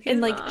 and he's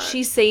like not.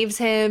 she saves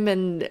him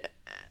and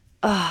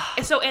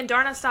And so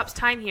Andarna stops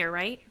time here,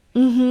 right?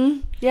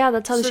 yeah,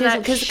 that's how So she that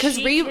because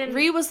she can-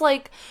 Ree was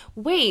like,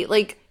 wait,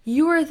 like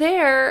you were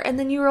there and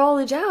then you were all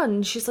the way down,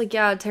 and she's like,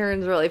 yeah,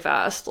 Terran's really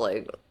fast,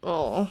 like,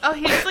 oh. Oh,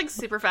 he's like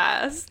super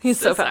fast. He's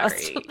so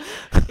fast. Sorry.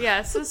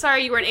 Yeah, so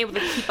sorry you weren't able to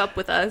keep up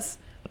with us.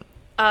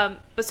 But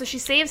so she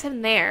saves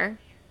him there.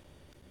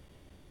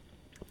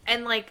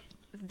 And like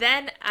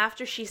then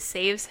after she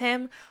saves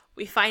him,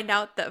 we find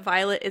out that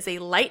Violet is a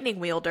lightning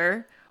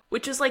wielder,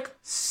 which is like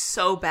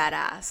so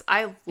badass.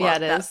 I love Yeah,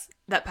 it is.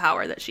 that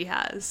power that she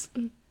has.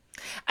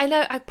 I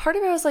know. Part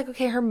of it was like,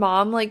 okay, her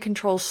mom like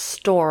controls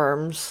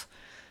storms,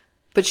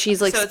 but she's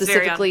like So it's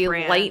very on specifically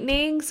brand.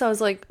 lightning. So I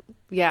was like,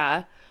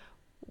 yeah,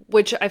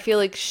 which I feel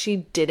like she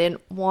didn't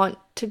want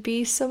to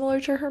be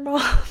similar to her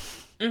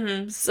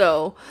mom.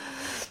 So,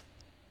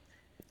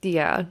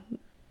 yeah,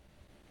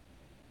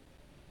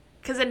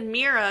 Because then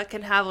Mira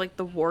can have like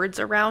the wards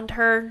around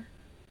her.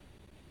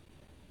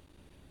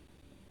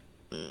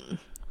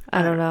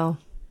 I don't know.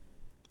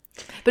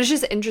 But it's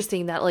just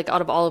interesting that like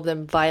out of all of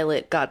them,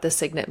 Violet got the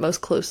signet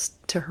most close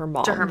to her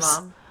mom. To her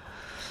mom.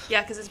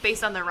 Yeah, because it's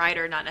based on the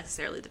rider, not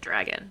necessarily the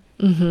dragon.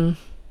 Mm-hmm.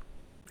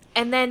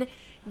 And then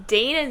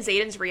Dane and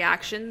Xaden's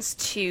reactions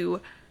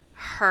to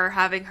her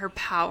having her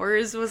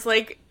powers was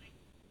like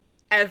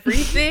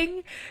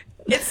everything.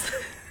 It's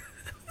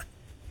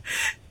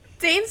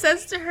Dane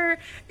says to her,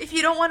 if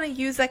you don't want to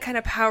use that kind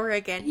of power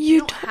again, you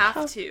don't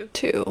have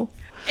to.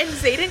 And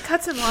Xaden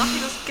cuts him off. He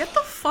goes, get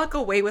the fuck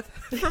away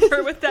from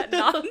her with that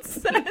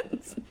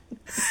nonsense.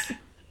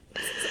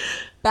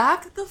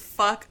 Back the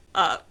fuck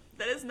up.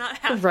 That is not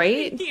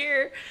happening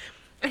here.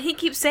 And he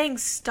keeps saying,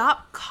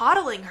 stop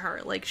coddling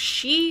her. Like,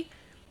 she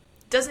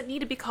doesn't need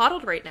to be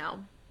coddled right now.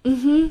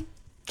 Mm-hmm.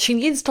 She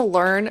needs to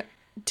learn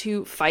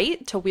to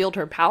fight, to wield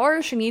her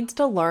power. She needs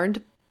to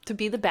learn to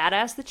be the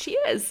badass that she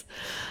is.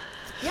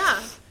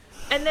 Yeah.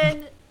 And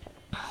then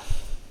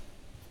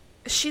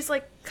she's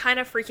like kind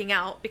of freaking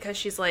out because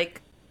she's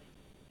like,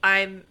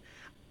 I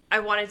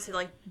wanted to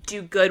like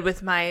do good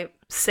with my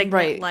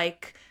signet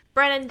like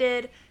Brennan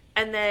did.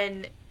 And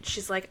then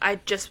she's like, I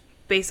just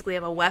basically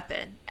am a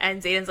weapon.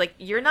 And Xaden's like,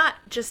 you're not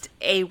just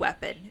a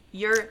weapon.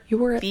 You're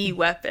the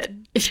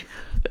weapon.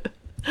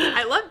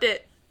 I loved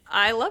it.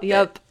 I loved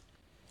it.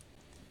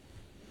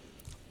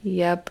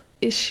 Yep.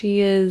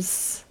 She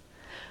is...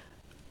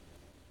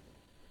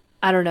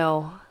 I don't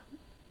know.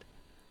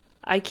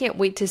 I can't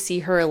wait to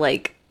see her,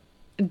 like,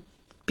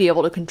 be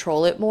able to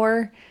control it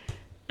more.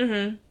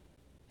 Mm-hmm.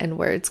 And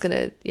where it's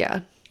gonna...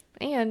 Yeah.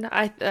 And,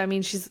 I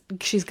mean, she's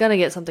gonna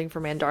get something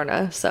from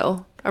Andarna,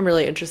 so I'm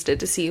really interested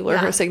to see where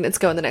her signets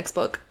go in the next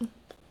book.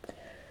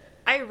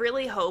 I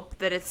really hope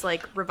that it's,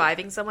 like,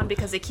 reviving someone,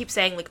 because they keep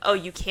saying, like, oh,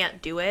 you can't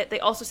do it.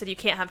 They also said you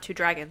can't have 2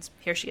 dragons.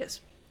 Here she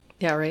is.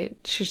 Yeah, right?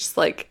 She's just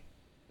like,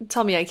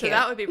 tell me I can't. So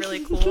that would be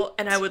really cool,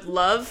 and I would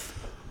love...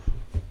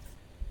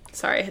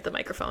 Sorry, I hit the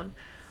microphone.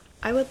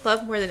 I would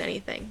love more than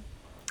anything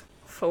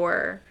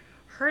for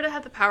her to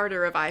have the power to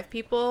revive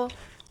people,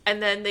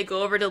 and then they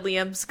go over to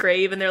Liam's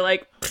grave and they're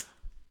like,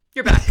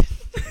 you're back.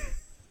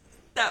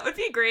 That would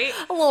be great.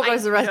 A little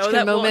resurrection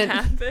moment. Won't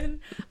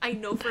happen. I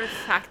know for a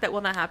fact that will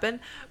not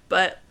happen,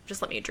 but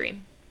just let me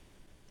dream.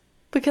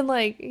 We can,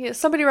 like,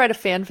 somebody write a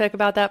fanfic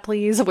about that,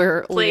 please,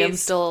 where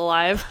Liam's still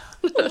alive.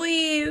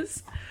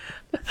 Please.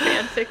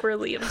 Fanfic where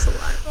Liam's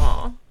alive.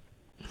 Aw,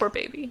 poor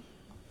baby.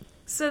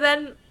 So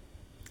then,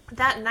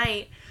 that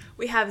night,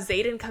 we have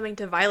Xaden coming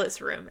to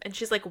Violet's room, and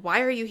she's like,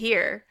 why are you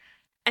here?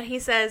 And he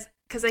says,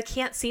 because I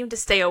can't seem to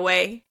stay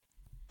away.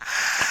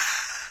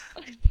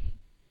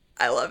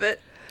 I love it.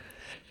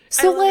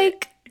 So,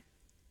 like,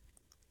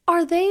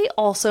 are they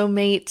also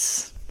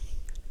mates?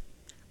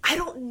 I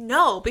don't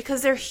know,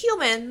 because they're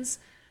humans.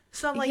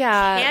 So I'm like,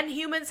 can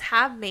humans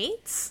have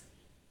mates?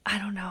 I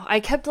don't know. I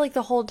kept, like,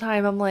 the whole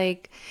time, I'm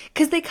like,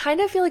 because they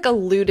kind of feel like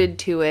alluded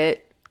to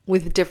it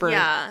with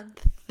different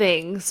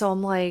things. So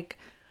I'm like,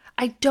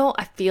 I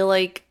feel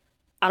like,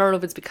 I don't know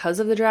if it's because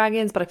of the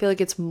dragons, but I feel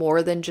like it's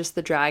more than just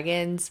the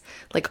dragons.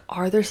 Like,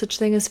 are there such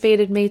thing as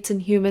fated mates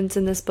and humans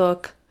in this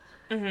book?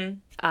 Mm-hmm.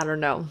 I don't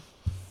know.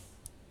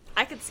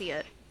 I could see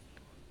it.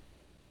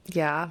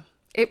 Yeah.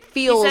 It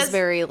feels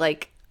very,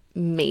 like,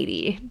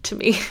 matey to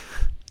me.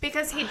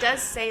 Because he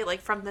does say,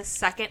 like, from the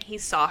second he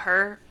saw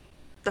her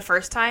the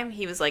first time,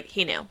 he was like,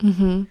 he knew.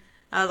 Mm-hmm.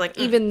 I was like,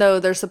 even though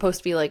they're supposed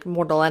to be, like,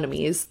 mortal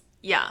enemies.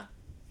 Yeah.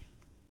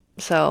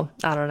 So,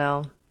 I don't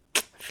know.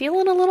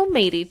 Feeling a little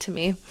matey to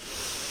me.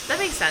 That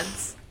makes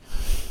sense.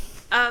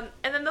 And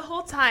then the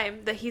whole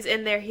time that he's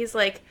in there, he's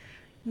like,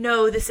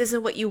 no, this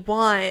isn't what you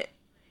want.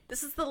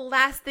 This is the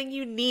last thing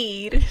you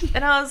need.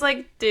 And I was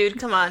like, dude,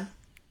 come on.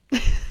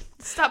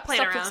 Stop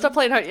playing around. Stop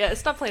playing hard. Yeah,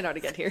 stop playing hard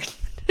to get here.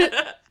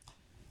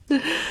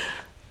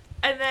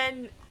 And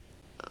then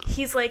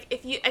he's like,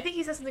 I think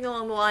he says something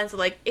along the lines of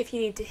like, if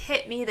you need to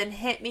hit me, then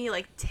hit me.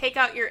 Like, take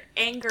out your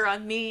anger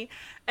on me.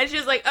 And she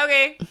was like,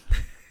 okay.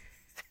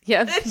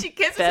 Yeah. And then she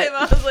kisses him.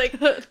 I was like,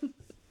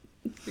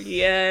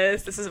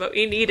 yes, this is what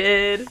we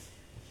needed.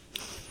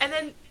 And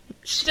then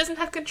she doesn't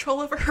have control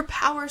over her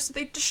power, so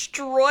they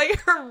destroy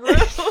her room.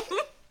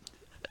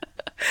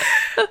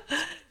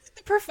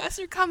 The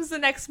professor comes the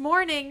next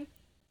morning,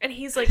 and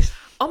he's like,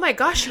 oh my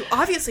gosh, you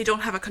obviously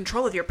don't have a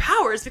control of your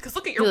powers, because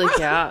look at your room. Like,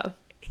 yeah.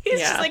 He's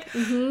just like,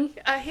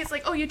 he's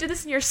like, oh, you did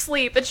this in your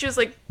sleep. And she was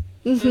like,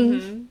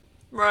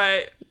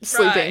 right.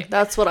 Sleeping. Right.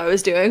 That's what I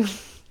was doing.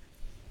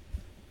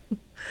 I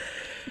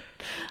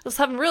was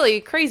having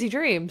really crazy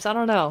dreams. I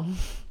don't know.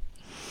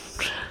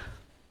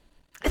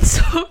 It's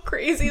so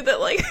crazy that,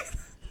 like,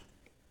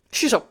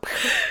 she's so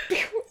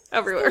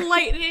everywhere.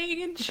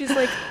 Lightning, and she's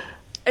like,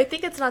 I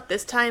think it's not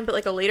this time, but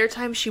like a later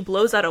time, she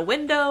blows out a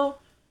window.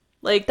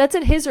 Like, that's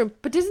in his room.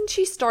 But didn't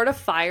she start a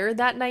fire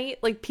that night?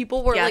 Like,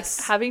 people were like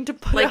having to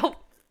put out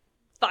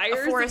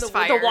fires. Forest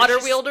the water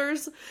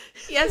wielders.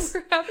 Yes,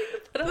 were having to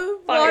put out the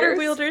fires. water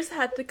wielders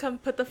had to come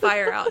put the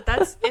fire out.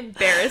 That's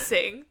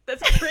embarrassing.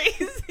 That's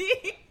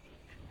crazy.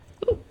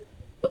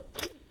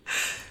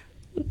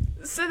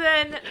 So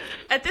then,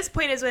 at this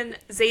point is when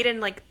Xaden,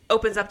 like,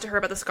 opens up to her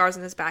about the scars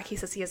on his back. He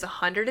says he has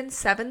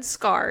 107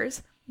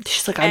 scars.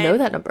 She's like, I know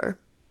that number.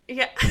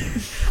 Yeah.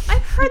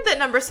 I've heard that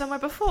number somewhere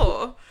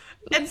before.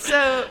 And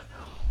so,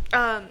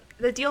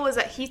 the deal was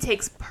that he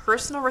takes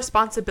personal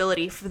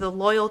responsibility for the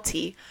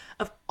loyalty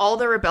of all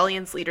the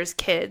rebellion's leaders'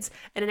 kids,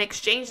 and in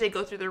exchange, they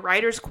go through the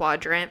Writer's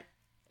Quadrant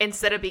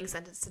instead of being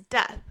sentenced to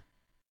death.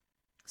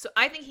 So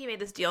I think he made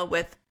this deal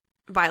with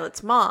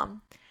Violet's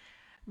mom.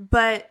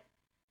 But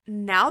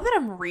now that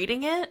I'm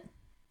reading it,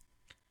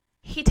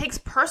 he takes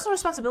personal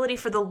responsibility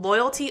for the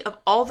loyalty of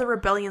all the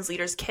rebellion's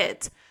leaders'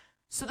 kids.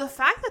 So the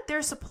fact that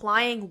they're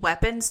supplying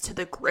weapons to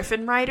the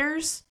Griffin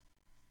Riders,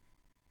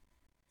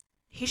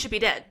 he should be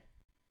dead.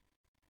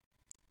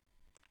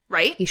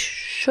 Right? He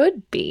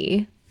should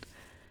be.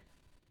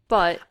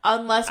 But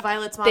unless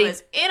Violet's mom they-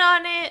 is in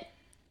on it.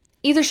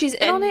 either she's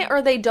in on And- it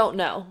or they don't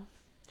know.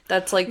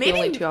 That's like the Maybe-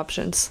 only two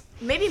options.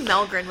 Maybe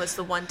Melgren was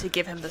the one to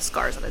give him the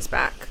scars on his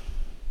back.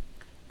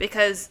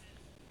 Because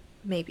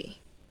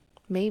maybe.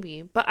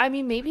 Maybe. But I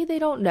mean, maybe they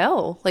don't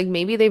know. Like,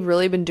 maybe they've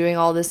really been doing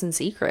all this in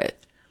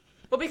secret.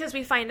 Well, because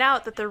we find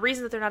out that the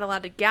reason that they're not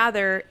allowed to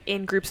gather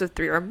in groups of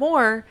 3 or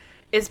more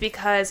is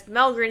because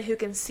Melgren, who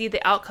can see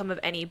the outcome of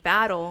any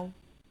battle,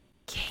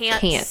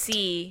 can't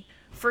see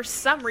for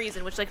some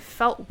reason, which like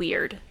felt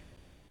weird.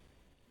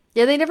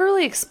 Yeah, they never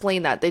really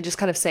explain that. They just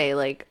kind of say,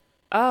 like,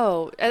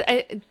 oh,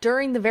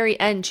 during the very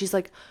end, she's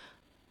like,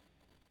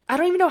 I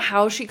don't even know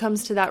how she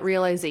comes to that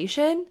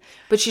realization,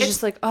 but she's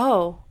just like,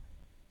 oh,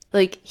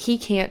 like, he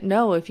can't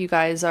know if you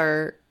guys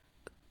are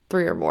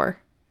 3 or more.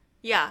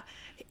 Yeah.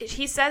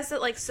 He says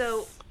that, like,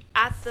 so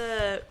at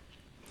the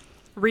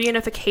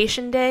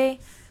reunification day,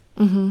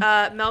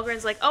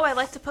 Melgren's like, oh, I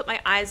like to put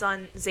my eyes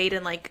on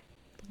Xaden, like,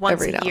 once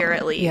Every a now year and at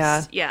then.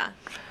 least. Yeah.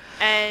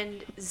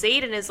 And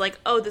Xaden is like,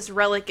 oh, this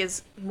relic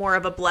is more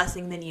of a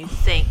blessing than you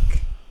think.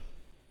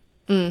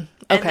 Okay.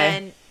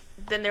 And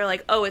then they're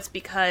like, oh, it's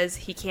because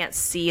he can't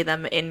see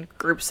them in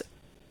groups.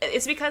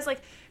 It's because,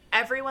 like,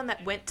 everyone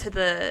that went to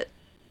the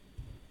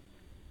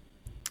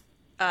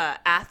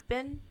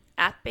Athbane,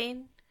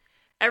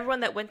 everyone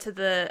that went to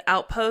the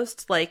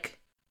outpost, like,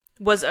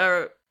 was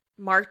a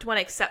marked one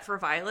except for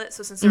Violet.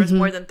 So since there was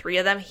more than 3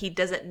 of them, he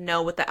doesn't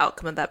know what the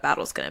outcome of that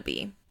battle is going to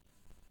be.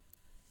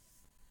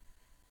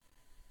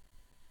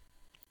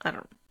 I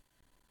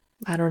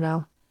don't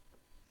know.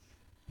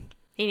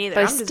 Me neither.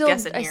 But I'm just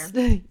guessing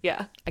here.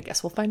 Yeah, I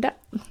guess we'll find out.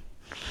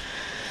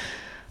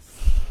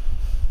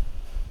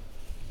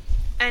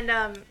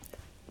 And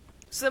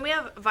so then we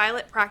have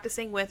Violet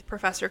practicing with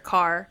Professor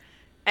Carr,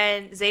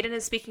 and Xaden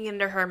is speaking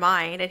into her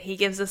mind, and he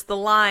gives us the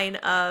line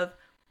of,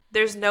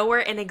 there's nowhere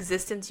in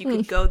existence you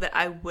could go that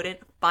I wouldn't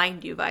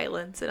find you,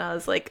 Violence. And I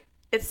was like,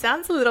 it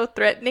sounds a little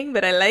threatening,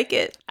 but I like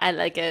it. I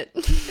like it.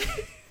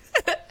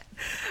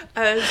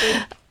 I was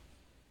like,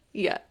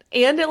 Yeah.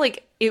 And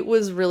it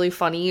was really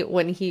funny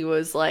when he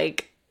was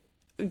like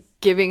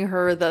giving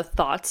her the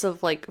thoughts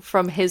of like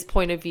from his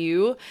point of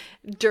view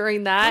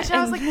during that.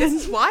 I was like, this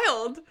is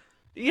wild.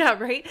 Yeah,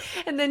 right?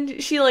 And then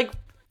she like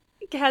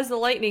has the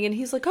lightning and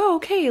he's like, oh,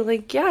 okay,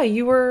 like, yeah,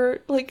 you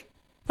were like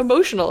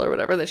emotional or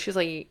whatever. Then she's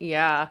like,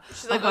 yeah.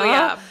 She's like, oh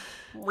yeah,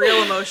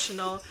 real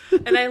emotional.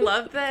 And I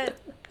love that.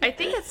 I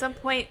think at some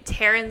point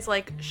Terran's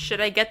like,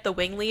 should I get the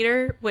wing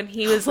leader? When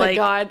he was Oh my like,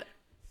 God.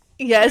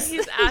 Yes.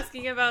 he's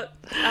asking about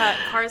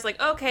Carr's like,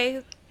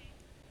 okay,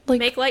 Like,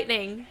 make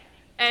lightning.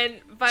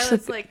 And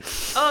Violet's like,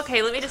 oh,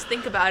 okay, let me just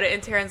think about it.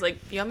 And Terran's like,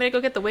 you want me to go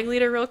get the wing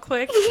leader real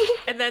quick?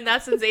 And then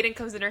that's when Xaden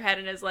comes in her head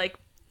and is like,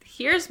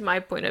 here's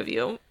my point of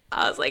view.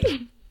 I was like,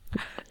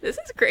 this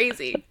is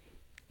crazy.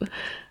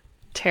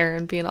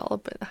 Terran being all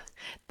up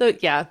in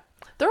yeah.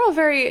 They're all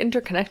very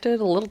interconnected,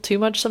 a little too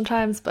much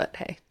sometimes, but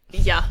hey.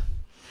 Yeah.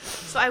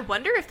 So I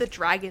wonder if the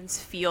dragons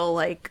feel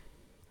like,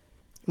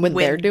 When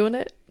When- they're doing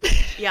it.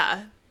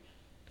 yeah.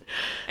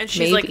 And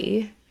she's like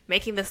Maybe.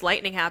 making this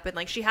lightning happen.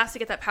 Like, she has to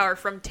get that power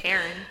from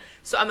Terran.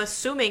 So I'm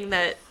assuming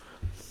that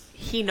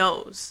he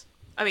knows.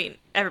 I mean,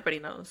 everybody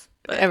knows.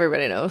 But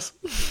Everybody knows.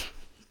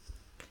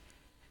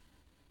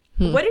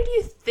 what did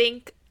you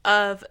think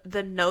of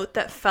the note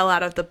that fell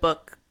out of the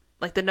book?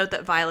 Like the note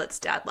that Violet's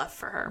dad left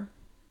for her?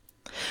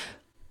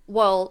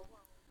 Well,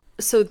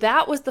 so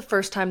that was the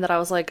first time that I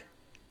was like,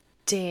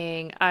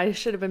 dang, I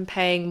should have been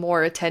paying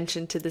more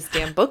attention to this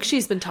damn book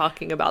she's been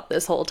talking about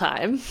this whole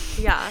time.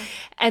 Yeah.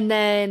 And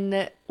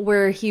then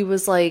where he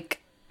was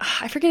like,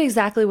 I forget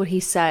exactly what he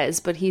says,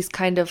 but he's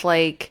kind of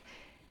like,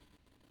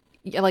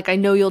 I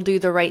know you'll do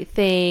the right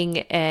thing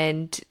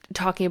and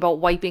talking about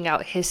wiping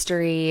out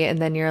history. And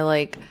then you're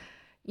like,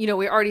 we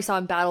already saw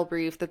in Battle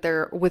Brief that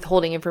they're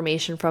withholding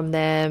information from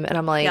them. And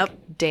I'm like, Yep.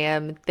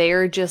 damn,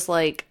 they're just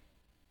like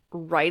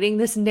writing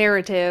this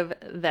narrative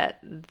that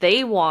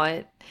they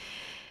want.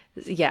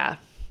 Yeah.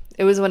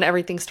 It was when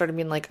everything started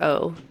being like,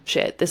 oh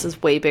shit, this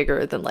is way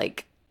bigger than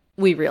like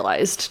we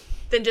realized.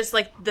 Than just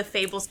like the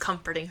fables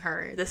comforting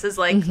her. This is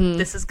like,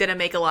 this is going to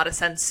make a lot of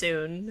sense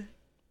soon.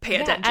 Pay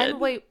attention. And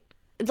wait,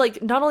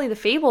 like not only the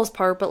fables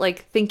part, but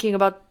like thinking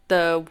about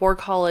the war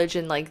college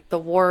and like the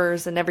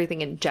wars and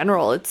everything in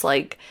general. It's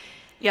like,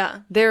 yeah.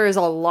 there is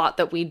a lot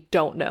that we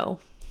don't know.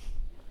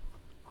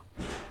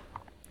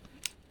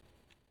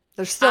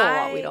 There's still a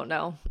lot we don't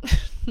know.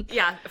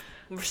 Yeah.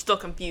 We're still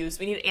confused.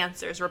 We need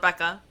answers,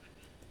 Rebecca.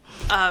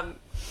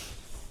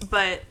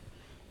 But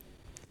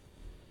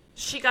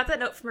she got that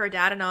note from her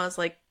dad, and I was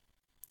like,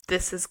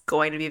 this is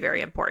going to be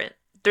very important.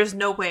 There's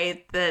no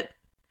way that...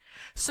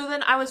 So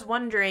then I was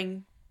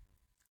wondering,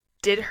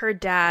 is her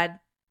dad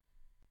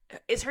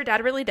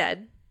really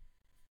dead?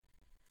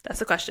 That's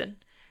the question.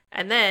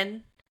 And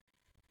then,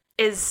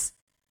 is,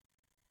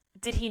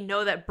 did he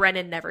know that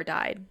Brennan never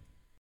died?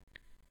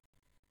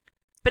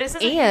 But it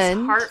says that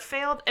his heart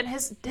failed, and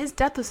his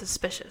death was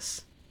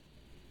suspicious.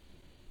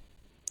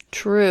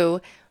 True.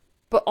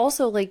 But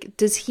also, like,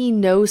 does he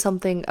know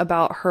something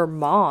about her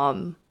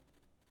mom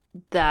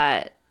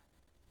that,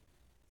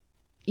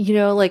 you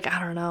know, like, I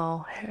don't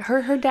know.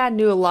 Her dad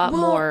knew a lot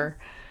more.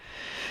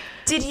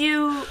 Did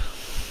you...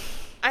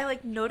 I,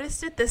 like,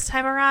 noticed it this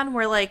time around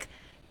where, like,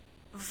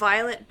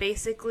 Violet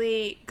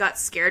basically got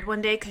scared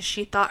one day because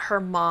she thought her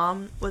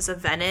mom was a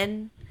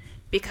Venin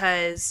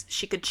because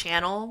she could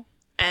channel,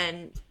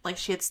 and, like,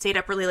 she had stayed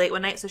up really late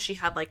one night, so she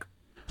had, like,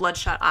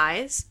 bloodshot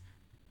eyes.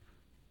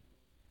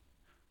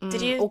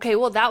 Did you? Okay,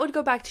 well, that would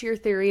go back to your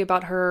theory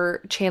about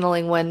her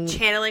channeling when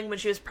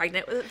she was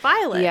pregnant with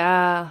Violet.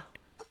 Yeah.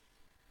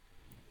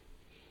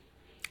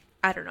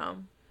 I don't know.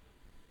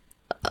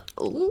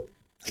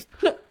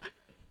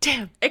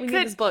 Damn. It we could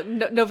need this book.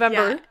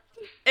 November. Yeah,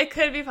 it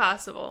could be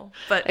possible,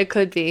 but it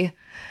could be.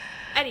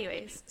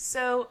 Anyways,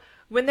 so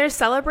when they're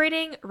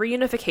celebrating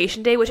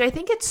Reunification Day, which I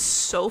think it's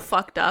so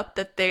fucked up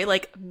that they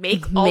like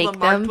make all the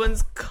marked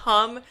ones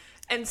come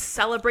and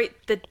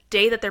celebrate the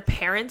day that their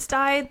parents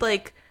died,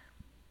 like.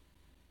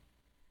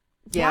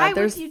 Yeah, why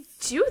would you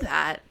do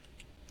that?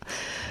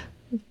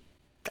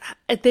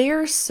 They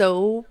are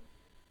so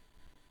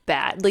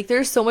bad. Like,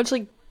 there's so much,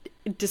 like,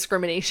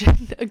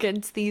 discrimination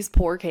against these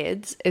poor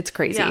kids. It's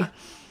crazy. Yeah.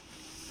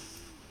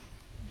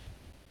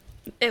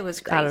 It was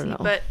crazy. I don't know.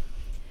 But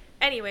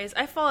anyways,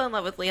 I fall in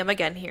love with Liam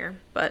again here,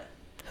 but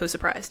who's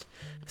surprised?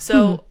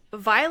 So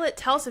Violet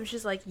tells him,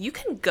 she's like, you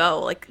can go.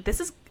 Like, this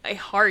is a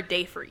hard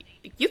day for you.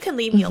 You can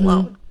leave me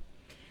alone.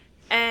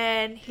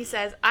 And he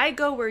says, I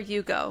go where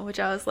you go, which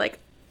I was like,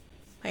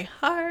 my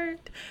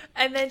heart.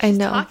 And then she's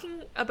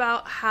talking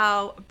about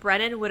how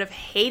Brennan would have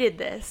hated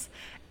this.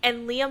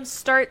 And Liam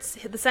starts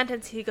the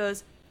sentence, he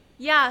goes,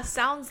 yeah,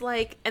 sounds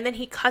like, and then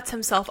he cuts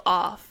himself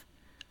off.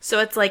 So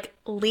it's like,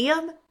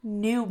 Liam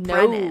knew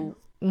Brennan.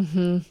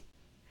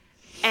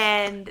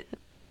 And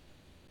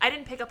I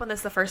didn't pick up on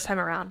this the first time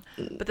around.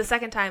 But the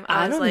second time,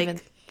 I was like... I don't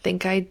even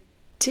think I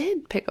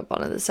did pick up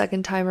on it the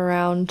second time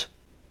around.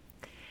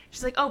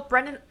 She's like, oh,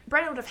 Brennan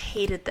would have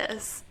hated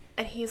this.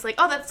 And he's like,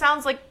 oh, that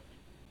sounds like...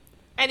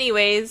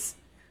 Anyways,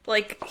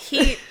 like,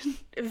 he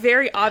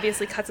very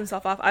obviously cuts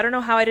himself off. I don't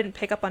know how I didn't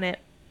pick up on it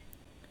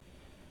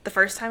the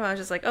first time. I was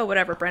just like, oh,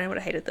 whatever, Brennan would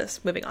have hated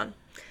this. Moving on.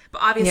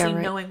 But obviously,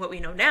 knowing what we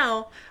know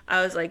now,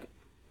 I was like...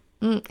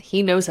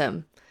 he knows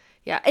him.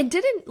 Yeah. And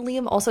didn't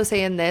Liam also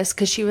say in this,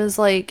 because she was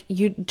like,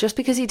 you just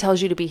because he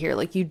tells you to be here,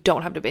 like, you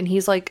don't have to be. And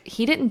he's like,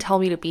 he didn't tell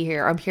me to be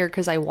here. I'm here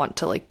because I want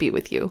to, like, be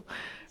with you.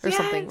 Or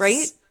something,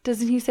 right?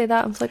 Doesn't he say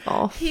that? I was like,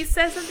 oh. He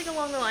says something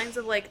along the lines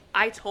of, like,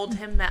 I told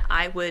him that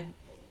I would...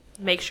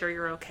 make sure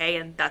you're okay,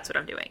 and that's what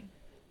I'm doing.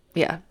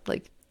 Yeah,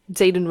 like,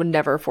 Xaden would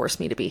never force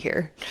me to be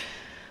here.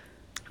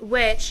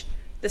 Which,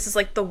 this is,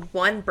 like, the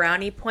one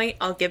brownie point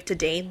I'll give to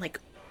Dane, like,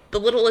 the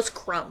littlest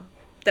crumb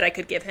that I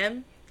could give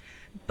him.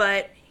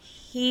 But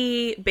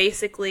he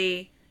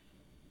basically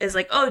is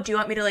like, oh, do you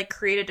want me to, like,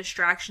 create a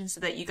distraction so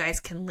that you guys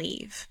can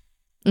leave?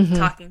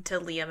 Talking to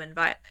Liam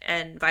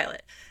and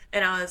Violet.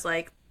 And I was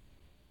like,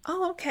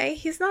 oh, okay,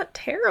 he's not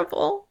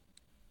terrible.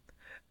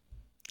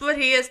 But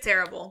he is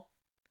terrible.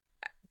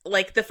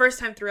 Like, the first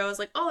time through, I was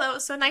like, oh, that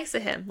was so nice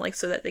of him, like,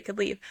 so that they could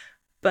leave.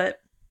 But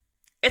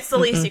it's the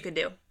least you could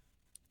do.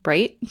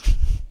 Right?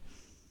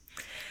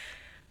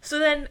 So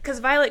then, because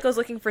Violet goes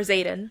looking for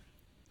Xaden,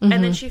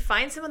 and then she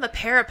finds him on the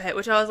parapet,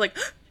 which I was like,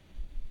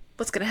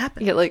 what's going to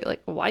happen? Yeah,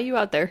 like, why are you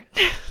out there?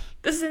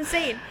 This is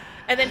insane.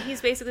 And then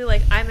he's basically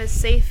like, I'm as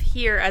safe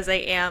here as I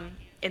am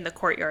in the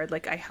courtyard.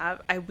 Like,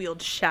 I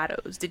wield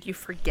shadows. Did you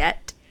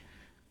forget?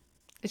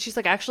 And she's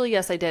like, actually,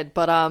 yes, I did.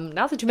 But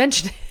now that you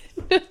mention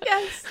it.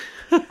 Yes.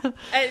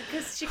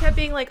 Because she kept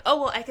being like,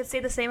 oh, well, I could say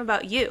the same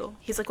about you.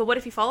 He's like, well, what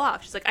if you fall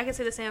off? She's like, I could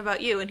say the same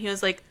about you. And he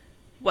was like,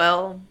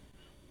 well,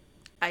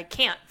 I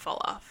can't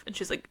fall off. And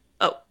she's like,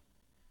 oh.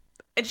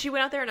 And she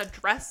went out there in a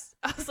dress.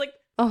 I was like,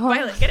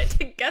 Violet, get it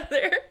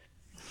together.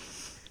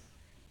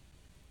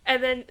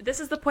 And then this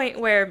is the point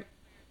where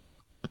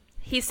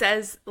he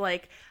says,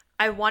 like,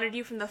 I wanted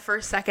you from the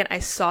first second I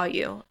saw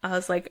you. I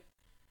was like,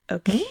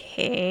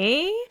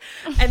 okay.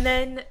 And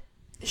then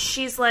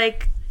she's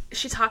like,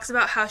 she talks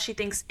about how she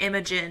thinks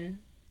Imogen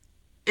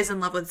is in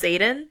love with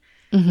Xaden.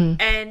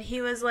 And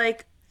he was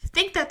like,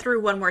 think that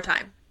through one more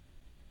time.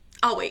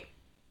 I'll wait.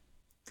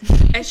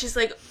 And she's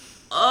like,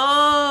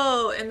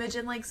 oh,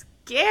 Imogen likes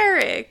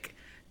Garrick.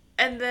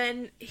 And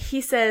then he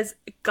says,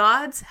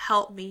 God's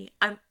help me.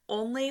 I'm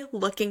only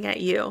looking at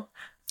you.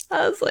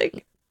 I was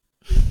like,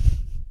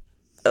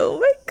 oh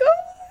my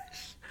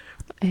gosh.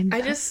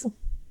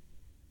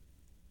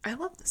 I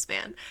love this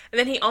man. And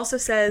then he also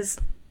says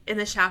in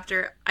the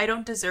chapter, I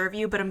don't deserve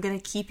you, but I'm going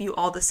to keep you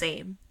all the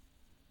same.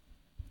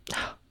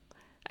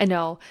 I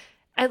know.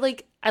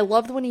 I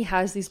love when he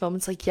has these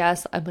moments like,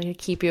 yes, I'm going to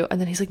keep you. And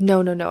then he's like,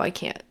 no, I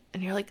can't.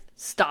 And you're like,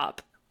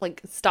 stop.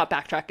 Like, stop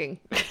backtracking.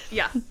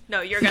 Yeah.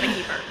 No, you're going to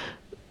keep her.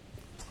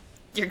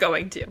 You're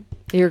going to.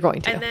 You're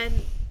going to. And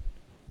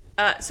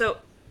then, so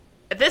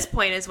at this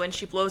point is when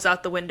she blows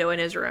out the window in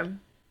his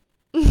room.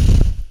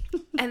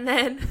 And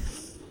then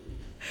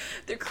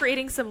they're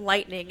creating some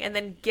lightning, and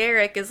then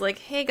Garrick is like,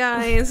 hey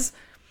guys,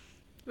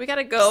 we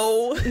gotta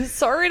go.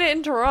 Sorry to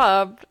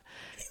interrupt.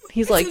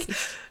 He's like,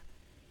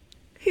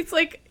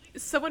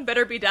 someone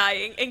better be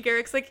dying. And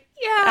Garrick's like,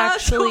 yeah,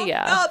 actually, so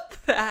yeah. Not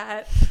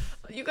that.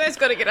 You guys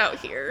gotta get out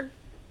here.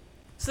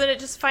 So then it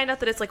just find out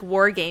that it's like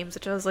war games,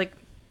 which I was like,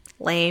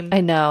 lame.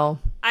 I know.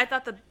 I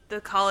thought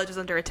the college was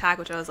under attack,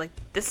 which I was like,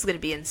 this is gonna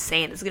be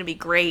insane. This is gonna be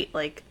great.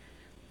 Like,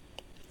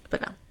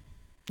 but no.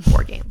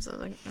 War games. I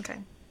was like, okay.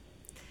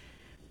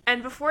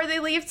 And before they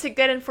leave to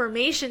get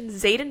information,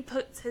 Xaden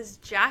puts his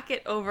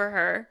jacket over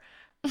her.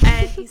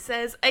 And he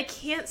says, I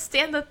can't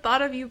stand the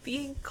thought of you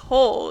being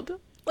cold.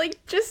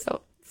 Like, just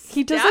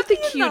he does like the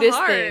stab me in cutest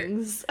heart.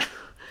 things.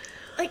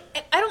 Like,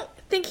 I don't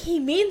think he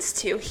means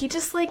to. He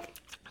just, like,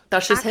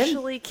 That's just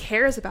actually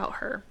cares about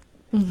her.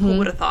 Who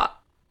would have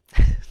thought?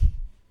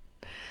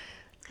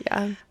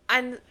 Yeah.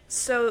 And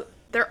so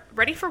they're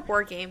ready for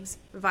war games.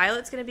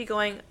 Violet's going to be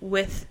going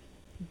with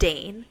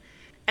Dane.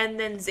 And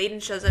then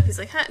Xaden shows up. He's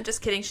like, huh,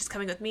 just kidding. She's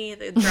coming with me.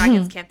 The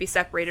dragons can't be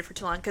separated for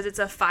too long because it's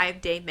a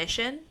 5-day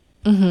mission.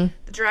 The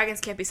dragons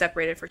can't be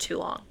separated for too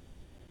long.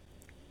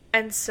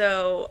 And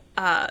so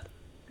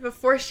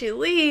before she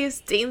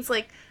leaves, Dane's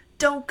like,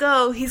 don't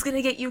go. He's going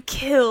to get you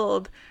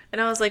killed.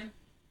 And I was like,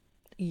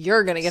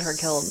 You're gonna get her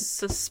killed.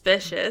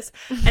 suspicious.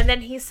 And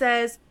then he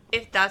says,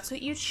 if that's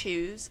what you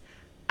choose,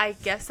 I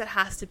guess that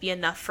has to be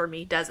enough for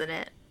me, doesn't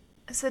it?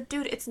 I said,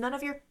 dude, it's none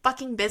of your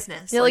fucking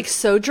business. Yeah, like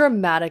so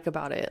dramatic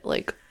about it.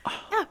 Like,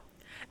 yeah.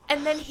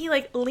 And then he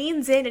like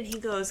leans in and he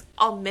goes,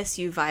 I'll miss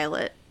you,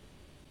 Violet.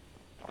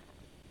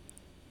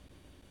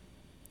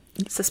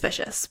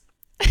 Suspicious.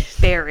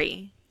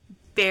 Very,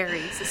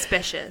 very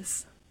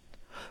suspicious.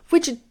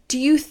 which do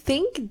you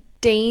think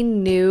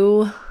Dane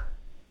knew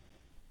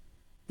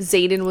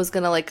Xaden was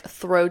gonna like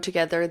throw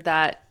together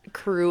that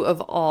crew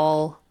of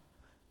all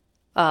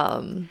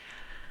the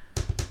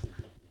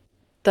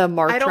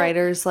marked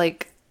riders?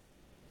 Like,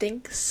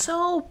 Think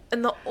so.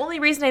 And the only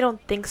reason I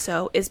don't think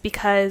so is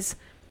because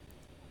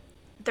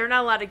they're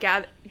not allowed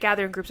to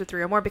gather in groups of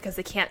 3 or more because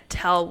they can't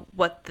tell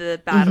what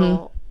the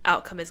battle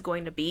outcome is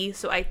going to be.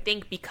 So I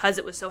think because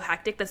it was so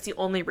hectic, that's the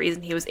only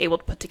reason he was able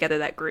to put together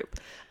that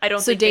group. I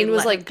don't think Dane they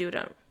was let him like do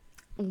it.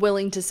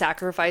 willing to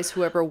sacrifice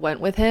whoever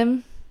went with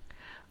him.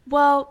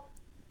 Well,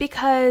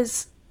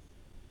 because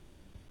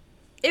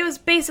it was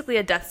basically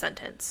a death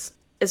sentence,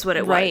 is what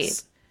it Right.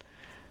 was.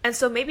 And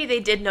so maybe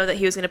they did know that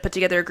he was going to put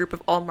together a group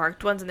of all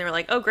marked ones, and they were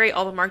like, oh, great,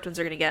 all the marked ones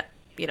are going to get,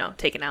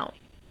 taken out.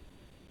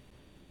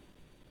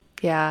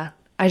 Yeah.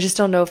 I just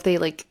don't know if they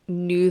like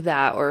knew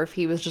that or if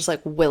he was just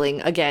like willing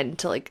again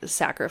to like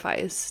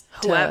sacrifice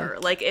to Whoever.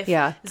 Like if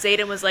Yeah.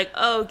 Xaden was like,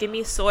 oh, give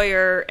me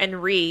Sawyer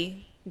and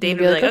Ree, Dane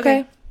You'd would be like,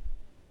 okay.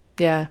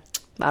 Yeah.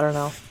 I don't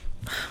know.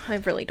 I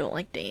really don't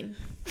like Dane.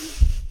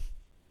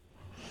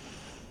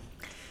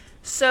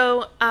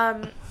 So,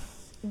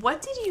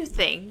 what did you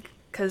think?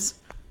 Because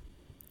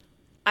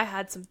I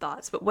had some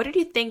thoughts, but what did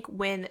you think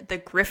when the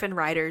Griffin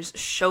Riders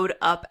showed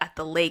up at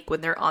the lake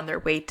when they're on their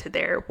way to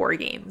their war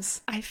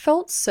games? I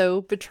felt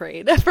so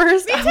betrayed at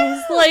first. I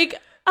was like,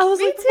 what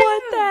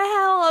the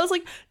hell? I was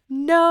like,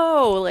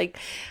 no, like,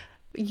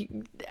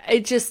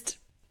 it just,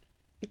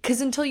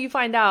 because until you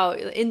find out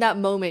in that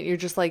moment, you're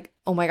just like,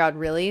 oh my God,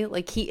 really?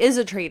 Like, he is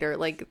a traitor.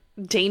 Like,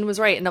 Dane was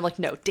right. And I'm like,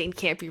 no, Dane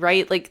can't be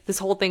right. Like, this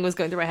whole thing was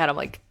going through my head. I'm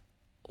like,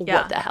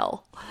 what the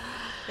hell?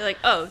 You're like,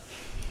 oh,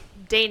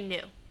 Dane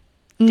knew.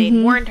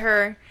 Dane warned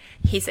her.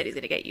 He said he's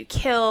going to get you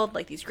killed.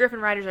 Like, these Griffin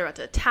Riders are about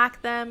to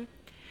attack them.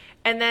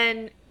 And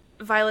then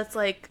Violet's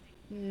like,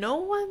 no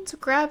one's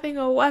grabbing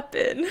a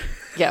weapon.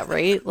 Yeah,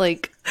 right?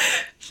 Like,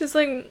 She's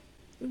like,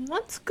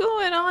 what's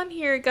going on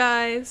here,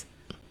 guys?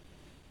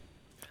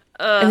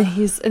 and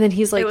then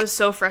he's like, It was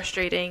so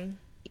frustrating.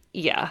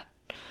 yeah,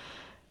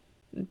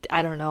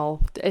 I don't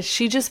know.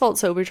 She just felt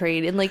so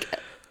betrayed. And like,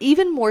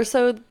 even more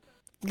so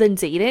than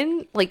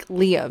Xaden, like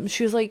Liam,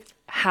 she was like,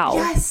 how?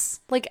 Yes.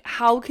 Like,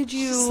 how could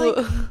you? She's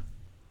like-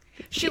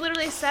 She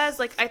literally says,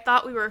 like, I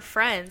thought we were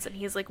friends. And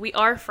he's like, we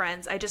are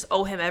friends. I just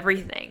owe him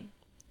everything.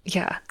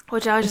 Yeah.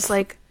 Which I was just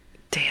like,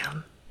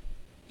 Damn.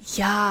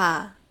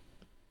 yeah.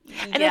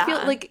 And I feel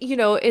like,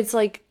 it's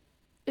like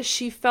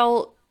she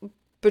felt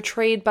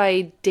betrayed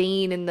by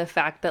Dane in the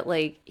fact that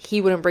like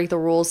he wouldn't break the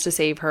rules to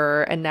save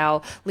her. And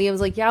now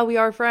Liam's like, yeah, we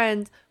are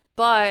friends,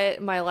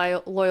 but my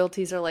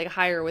loyalties are like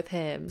higher with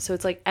him. So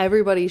it's like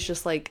everybody's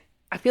just like,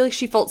 I feel like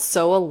she felt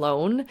so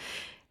alone.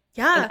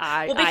 Yeah. And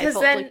I because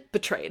felt then like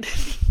betrayed.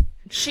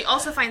 she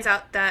also finds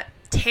out that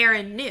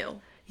Taryn knew.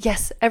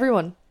 Yes,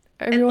 everyone.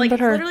 And Everyone like but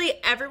her. literally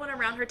everyone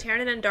around her,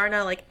 Taryn and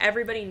Darna, like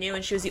everybody knew,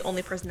 and she was the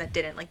only person that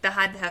didn't. Like that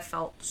had to have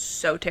felt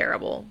so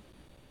terrible.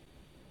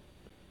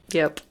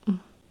 Yep.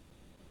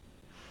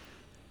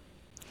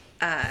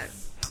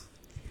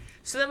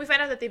 So then we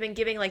find out that they've been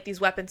giving like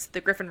these weapons to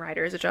the Griffin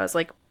Riders, which I was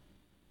like,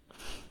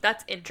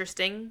 that's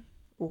interesting.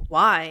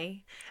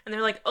 Why? And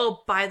they're like,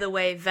 oh, by the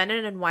way,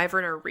 Venom and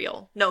Wyvern are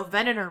real. No,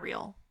 Venom are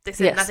real. They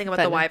said Yes, nothing about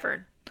Venom. the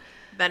Wyvern.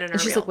 Venom are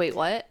And she's real. like, wait,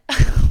 what?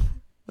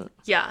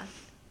 Yeah.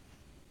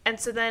 And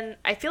so then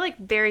I feel like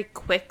very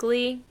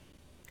quickly,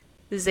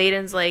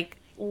 Xaden's like,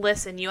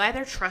 listen, you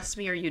either trust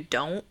me or you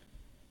don't.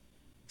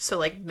 So,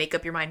 like, make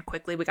up your mind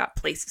quickly. We got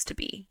places to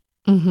be.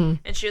 Mm-hmm.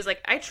 And she was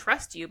like, I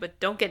trust you, but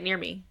don't get near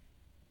me.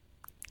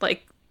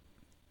 Like,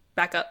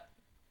 back up.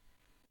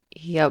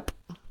 Yep.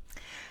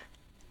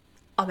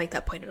 I'll make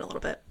that point in a little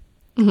bit.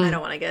 Mm-hmm. I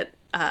don't want to get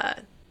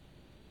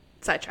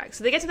sidetracked.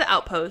 So they get to the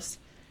outpost,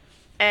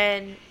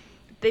 and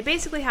they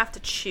basically have to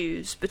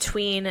choose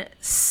between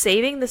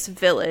saving this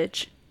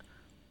village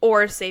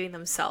or saving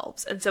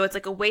themselves. And so it's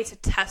like a way to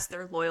test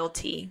their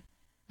loyalty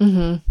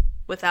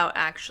without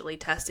actually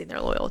testing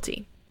their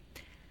loyalty.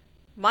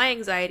 My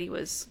anxiety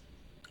was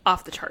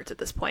off the charts at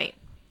this point.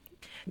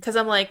 Because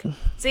I'm like,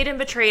 Xaden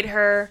betrayed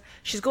her.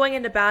 She's going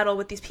into battle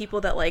with these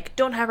people that, like,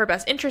 don't have her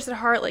best interest at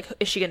heart. Like,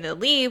 is she going to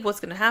leave? What's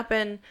going to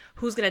happen?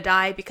 Who's going to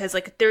die? Because,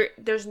 like,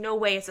 there's no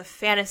way it's a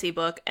fantasy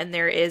book and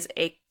there is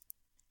a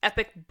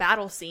epic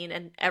battle scene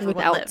and everyone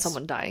Without lives.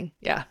 someone dying.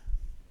 Yeah.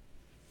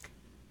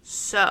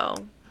 So,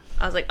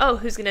 I was like, oh,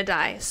 who's going to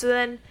die? So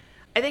then,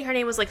 I think her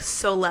name was, like,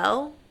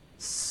 Solel.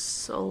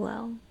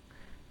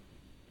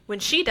 When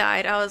she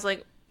died, I was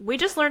like, we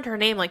just learned her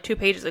name, like, 2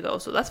 pages ago,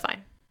 so that's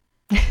fine.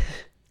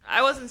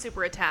 I wasn't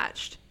super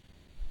attached.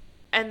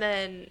 And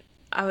then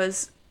I'll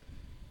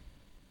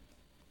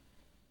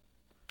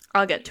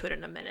get to it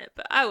in a minute,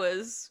 but I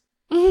was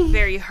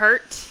very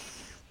hurt.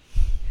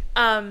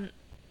 So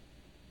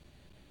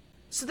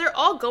they're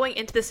all going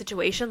into the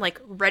situation,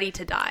 like, ready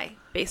to die,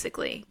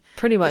 basically.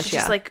 Pretty much, which is yeah.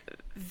 just, like,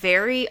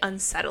 very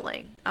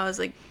unsettling. I was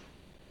like,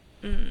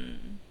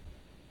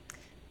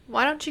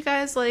 why don't you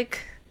guys, like,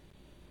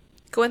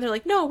 go in there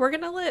like, no, we're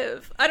gonna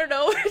live. I don't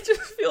know. It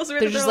just feels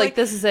weird. They're just like,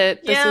 this is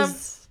it. Yeah. This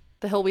is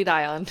the hill we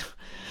die on.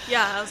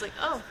 Yeah, I was like,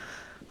 oh,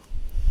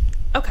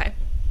 okay.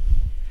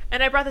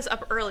 And I brought this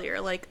up earlier.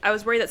 Like, I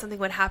was worried that something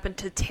would happen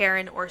to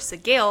Taryn or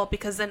Sigale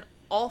because then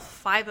all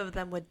 5 of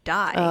them would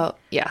die. Oh,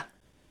 yeah.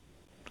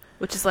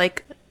 Which is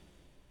like,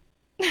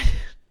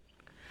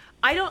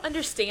 I don't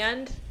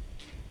understand,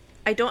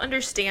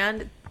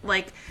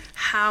 like,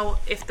 how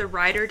if the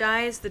rider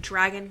dies, the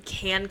dragon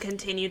can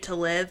continue to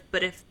live,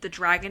 but if the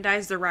dragon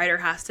dies, the rider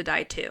has to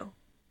die too.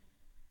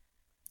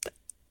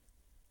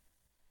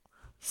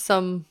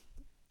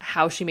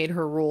 How she made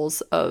her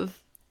rules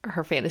of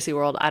her fantasy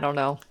world. I don't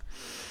know.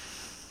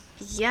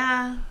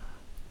 Yeah.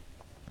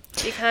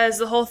 Because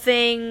the whole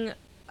thing,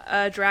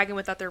 a dragon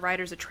without their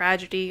rider is a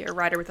tragedy. A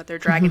rider without their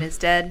dragon is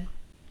dead.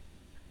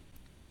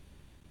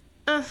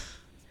 I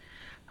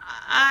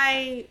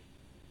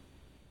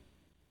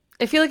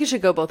feel like it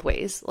should go both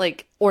ways.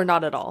 Like, or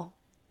not at all.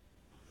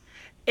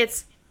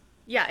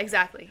 Yeah,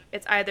 exactly.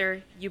 It's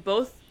either you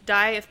both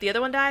die if the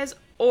other one dies,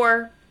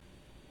 or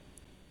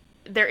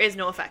there is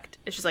no effect.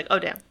 It's just like, oh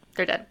damn,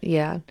 they're dead.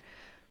 Yeah.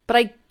 But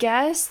I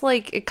guess,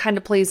 like, it kind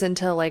of plays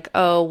into, like,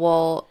 oh,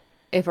 well,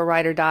 if a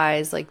rider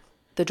dies, like,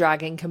 the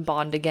dragon can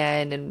bond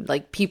again, and,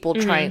 like, people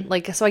try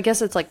like, so I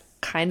guess it's, like,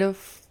 kind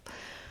of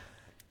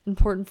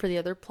important for the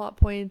other plot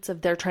points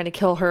of they're trying to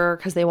kill her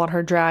because they want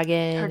her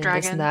dragon and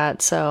this and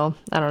that. So,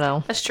 I don't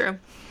know. That's true.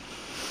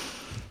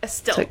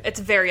 It's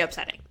very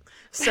upsetting.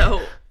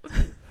 So,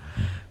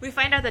 we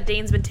find out that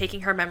Dane's been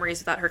taking her memories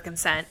without her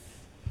consent,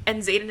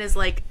 and Xaden is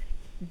like,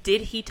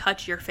 did he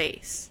touch your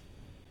face?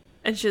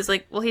 And she's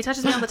like, well, he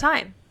touches me all the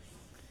time.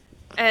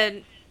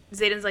 And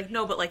Xaden's like,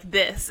 no, but like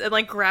this. And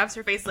like grabs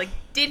her face like,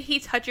 did he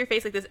touch your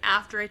face like this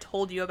after I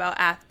told you about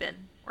Athbane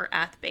or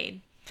Athbane?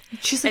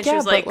 She's like,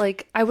 yeah, but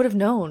like, I would have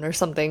known or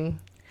something.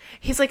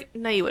 He's like,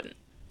 no, you wouldn't.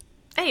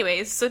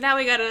 Anyways, so now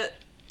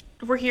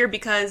we're here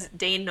because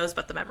Dane knows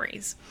about the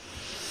memories.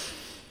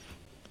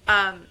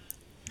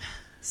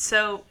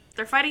 So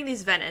they're fighting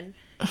these Venin,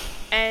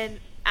 and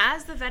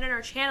as the Venin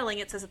are channeling,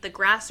 it says that the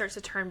grass starts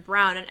to turn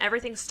brown and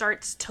everything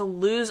starts to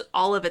lose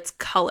all of its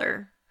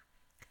color,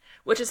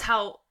 which is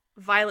how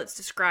Violet's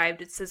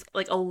described. It says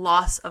like a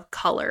loss of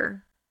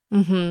color,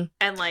 and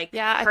like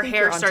her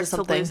hair starts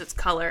to lose its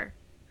color.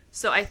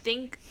 So I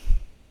think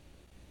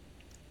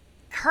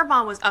her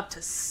mom was up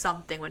to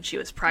something when she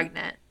was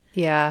pregnant.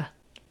 Yeah,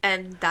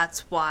 and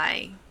that's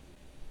why.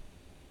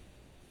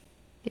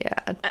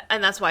 Yeah,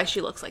 and that's why she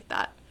looks like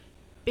that,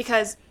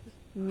 because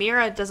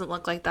Mira doesn't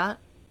look like that.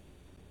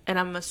 And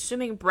I'm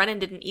assuming Brennan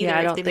didn't either.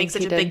 Yeah, if they make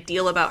such a big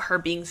deal about her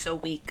being so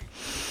weak.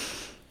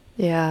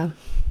 Yeah.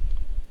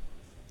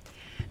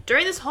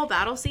 During this whole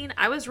battle scene,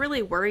 I was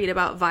really worried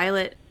about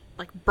Violet,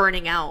 like,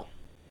 burning out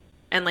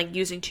and, like,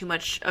 using too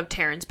much of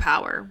Taryn's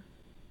power.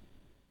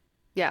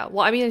 Yeah.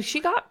 Well, I mean,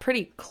 she got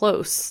pretty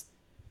close.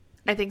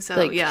 I think so,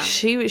 like, yeah.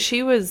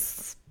 She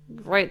was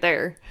right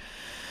there.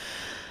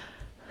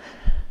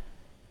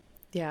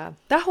 Yeah.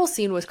 That whole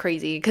scene was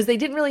crazy because they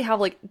didn't really have,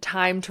 like,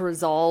 time to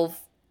resolve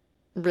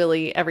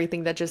really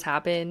everything that just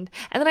happened.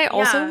 And then I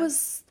also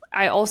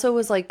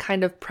was like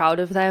kind of proud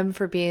of them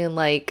for being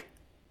like,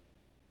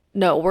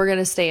 no, we're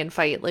gonna stay and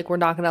fight. Like, we're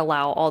not gonna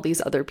allow all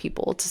these other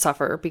people to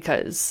suffer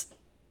because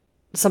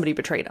somebody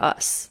betrayed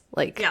us.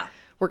 Like, yeah,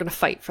 we're gonna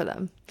fight for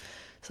them.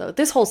 So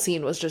this whole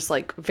scene was just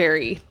like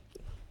very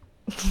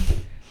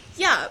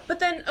Yeah, but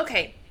then,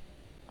 okay,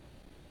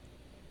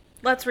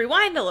 let's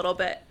rewind a little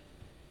bit.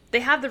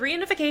 They have the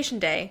reunification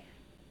day.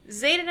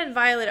 Xaden and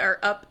Violet are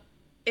up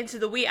into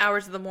the wee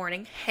hours of the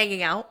morning,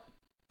 hanging out,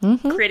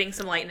 creating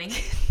some lightning.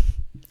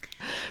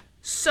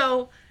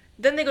 So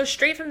then they go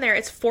straight from there.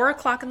 It's 4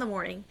 o'clock in the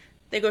morning.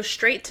 They go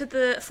straight to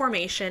the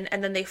formation,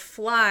 and then they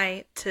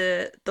fly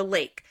to the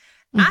lake.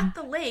 At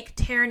the lake,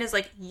 Terran is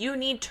like, you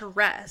need to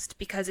rest,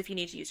 because if you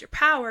need to use your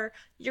power,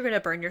 you're going to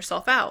burn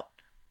yourself out.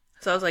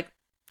 So I was like,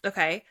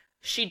 okay.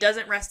 She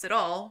doesn't rest at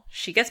all.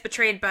 She gets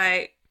betrayed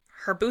by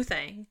her boo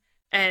thing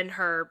and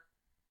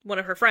one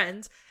of her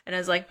friends, and I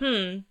was like,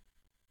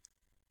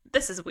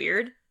 this is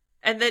weird.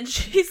 And then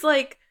she's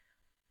like,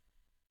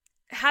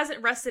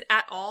 hasn't rested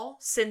at all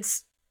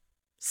since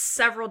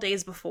several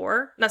hours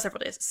before.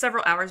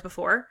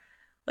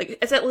 Like,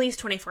 it's at least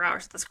 24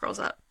 hours that this girl's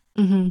up.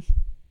 And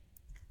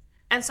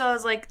so I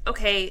was like,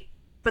 okay,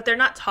 but they're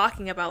not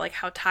talking about, like,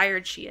 how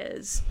tired she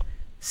is.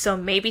 So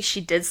maybe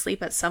she did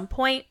sleep at some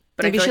point,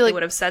 but maybe I feel like they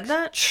would have said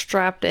that.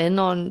 Strapped in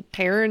on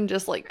Terran,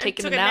 just, like,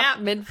 taking a nap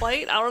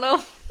mid-flight? I don't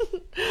know.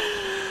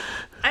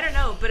 I don't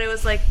know, but it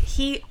was like,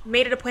 he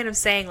made it a point of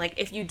saying, like,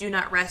 if you do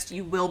not rest,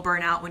 you will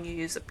burn out when you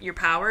use your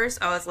powers.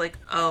 I was like,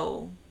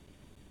 oh.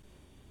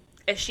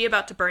 Is she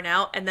about to burn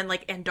out? And then,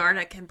 like,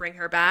 Andarna can bring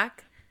her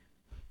back?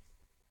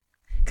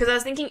 Because I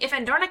was thinking, if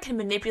Andarna can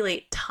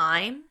manipulate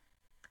time,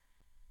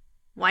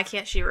 why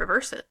can't she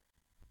reverse it?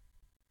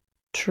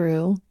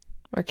 True.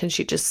 Or can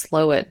she just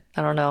slow it?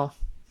 I don't know.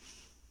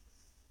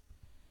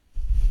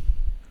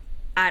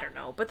 I don't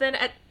know. But then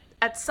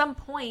at some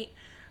point,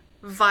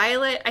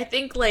 Violet, I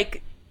think,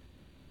 like,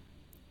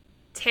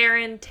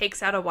 Terran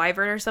takes out a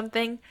wyvern or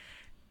something,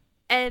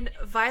 and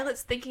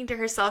Violet's thinking to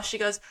herself, she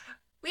goes,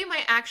 we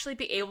might actually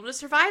be able to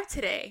survive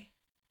today.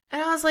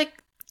 And I was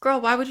like,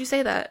 girl, why would you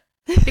say that?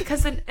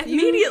 Because then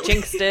immediately...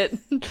 jinxed it.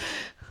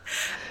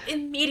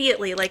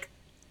 Immediately, like,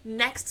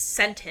 next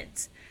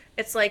sentence,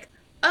 it's like,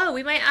 oh,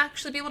 we might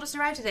actually be able to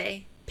survive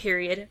today.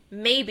 Period.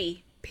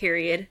 Maybe.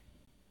 Period.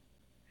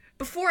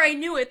 Before I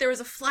knew it, there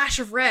was a flash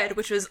of red,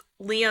 which was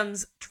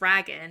Liam's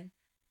dragon,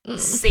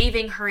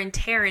 saving her and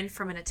Terran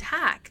from an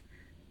attack.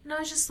 And I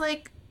was just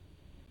like,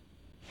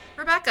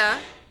 Rebecca,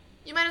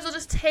 you might as well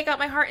just take out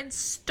my heart and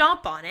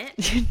stomp on it.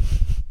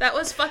 That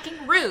was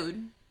fucking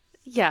rude.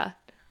 Yeah.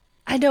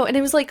 I know. And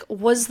it was like,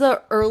 was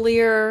the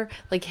earlier,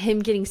 like, him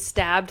getting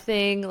stabbed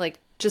thing, like,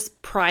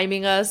 just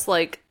priming us,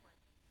 like...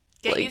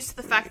 Get used to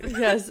the fact that...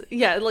 Yes,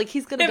 yeah, like,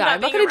 he's gonna die.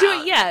 I'm not gonna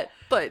do it yet,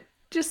 but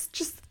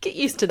just get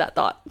used to that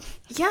thought.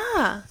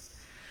 Yeah.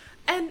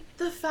 And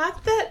the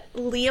fact that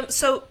Liam...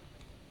 So,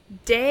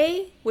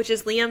 Day, which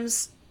is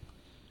Liam's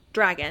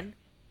dragon,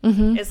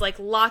 is, like,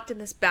 locked in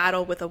this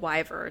battle with a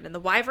wyvern. And the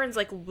wyvern's,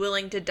 like,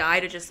 willing to die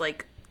to just,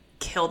 like,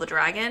 kill the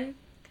dragon.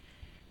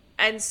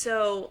 And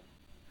so...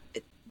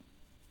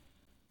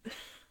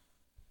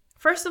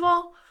 First of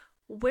all,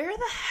 where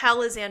the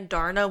hell is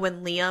Andarna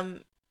when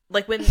Liam...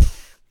 Like, when...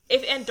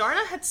 If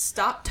Andarna had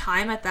stopped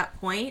time at that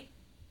point,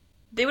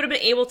 they would have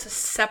been able to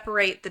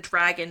separate the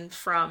dragon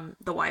from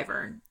the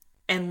wyvern,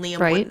 and Liam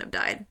wouldn't have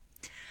died.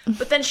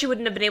 But then she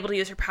wouldn't have been able to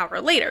use her power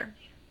later.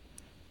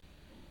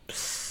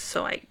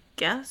 So I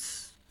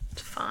guess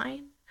it's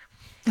fine.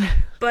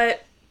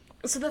 But,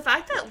 so the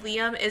fact that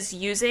Liam is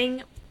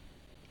using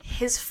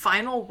his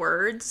final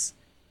words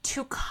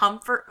to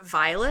comfort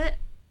Violet...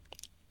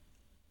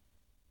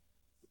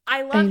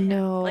 I love him.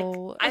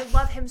 Like, I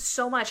love him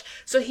so much.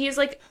 So he's,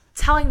 like,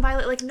 telling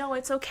Violet, like, no,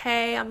 it's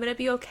okay. I'm gonna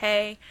be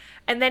okay.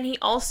 And then he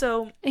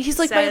also He's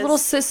like, my little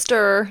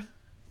sister.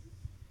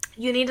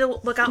 You need to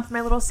look out for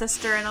my little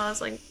sister. And I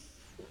was like...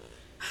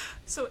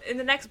 So in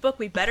the next book,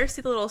 we better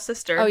see the little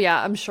sister. Oh,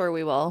 yeah. I'm sure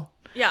we will.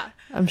 Yeah.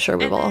 I'm sure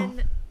we will.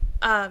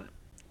 Then,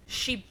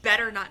 she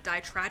better not die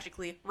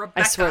tragically.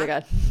 Rebecca. I swear to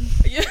God.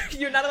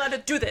 You're not allowed to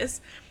do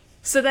this.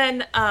 So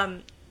then,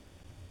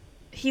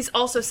 he's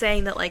also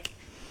saying that, like,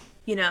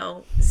 you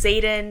know,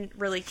 Xaden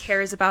really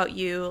cares about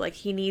you. Like,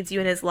 he needs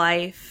you in his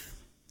life.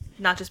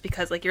 Not just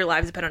because, like, your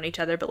lives depend on each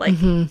other, but, like,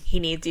 he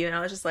needs you. And I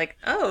was just like,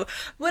 oh,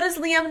 what does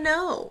Liam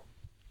know?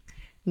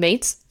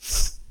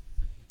 Mates?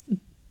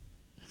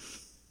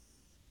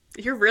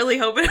 You're really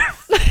hoping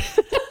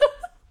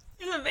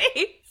you're the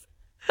mates.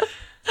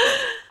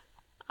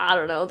 I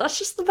don't know. That's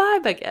just the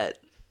vibe I get.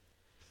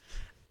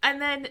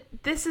 And then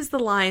this is the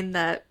line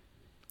that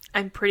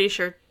I'm pretty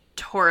sure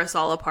tore us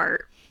all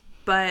apart.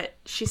 But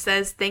she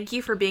says, thank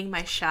you for being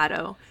my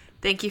shadow.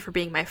 Thank you for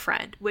being my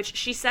friend. Which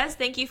she says,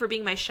 thank you for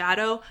being my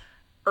shadow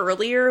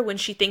earlier when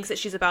she thinks that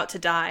she's about to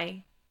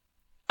die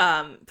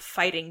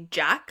fighting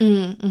Jack.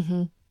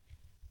 Which,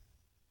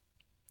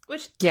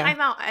 time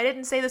out. I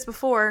didn't say this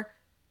before.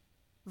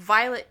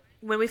 Violet,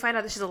 when we find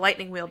out that she's a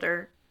lightning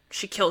wielder,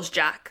 she kills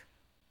Jack.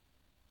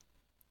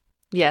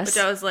 Yes.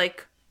 Which I was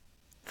like,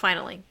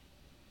 finally.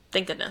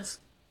 Thank goodness.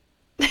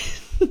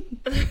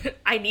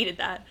 I needed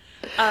that.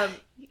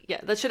 Yeah,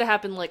 that should have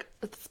happened like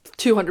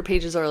 200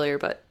 pages earlier,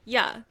 but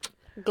yeah,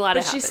 glad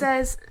it happened. She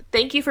says,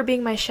 thank you for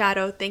being my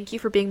shadow. Thank you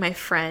for being my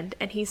friend.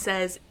 And he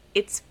says,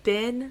 it's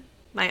been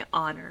my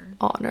honor.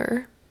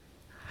 Honor.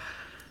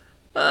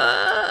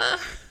 Uh,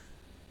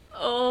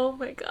 oh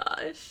my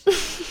gosh.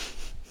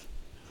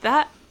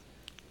 That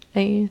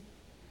I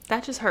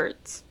that just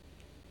hurts.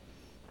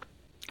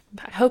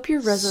 hope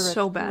your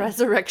So bad.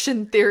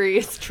 resurrection theory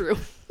is true.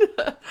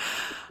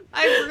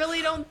 I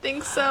really don't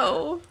think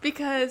so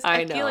because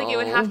I feel like it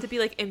would know. have to be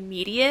like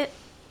immediate,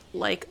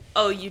 like,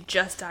 oh, you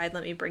just died,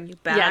 let me bring you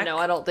back. Yeah, no,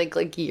 I don't think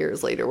like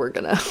years later we're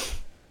gonna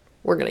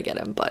get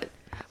him, but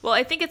Well,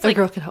 I think it's a like,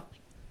 girl can hope.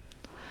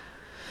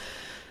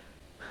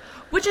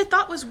 which I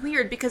thought was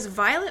weird because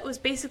Violet was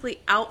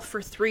basically out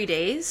for 3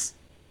 days,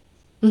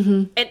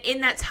 and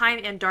in that time,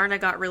 Andarna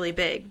got really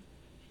big,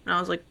 and I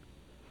was like,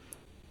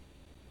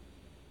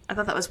 I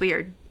thought that was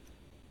weird.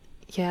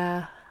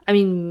 Yeah. I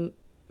mean,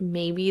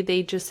 maybe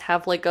they just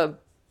have like a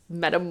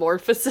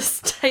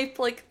metamorphosis type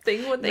like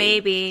thing when they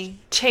Maybe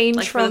change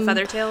like from for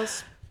the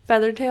Feathertails.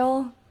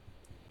 Feathertail.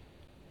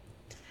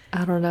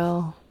 I don't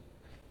know.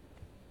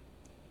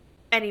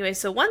 Anyway,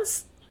 so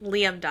once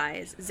Liam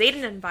dies,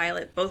 Xaden and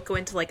Violet both go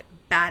into like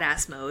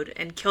badass mode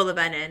and kill the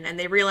Venom, and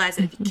they realize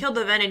that if you kill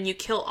the Venom, you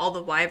kill all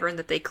the Wyvern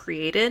that they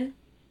created.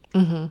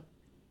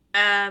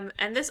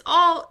 And this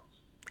all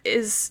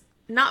is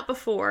not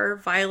before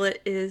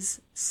Violet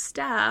is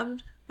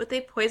stabbed with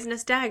a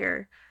poisonous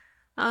dagger.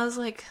 I was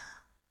like,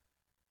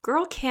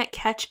 girl can't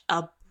catch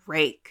a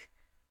break.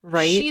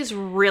 Right? She's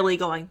really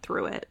going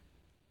through it.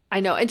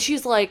 I know. And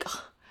she's like,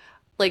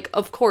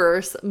 of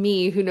course,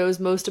 me who knows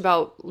most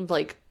about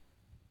like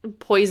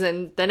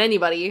poison than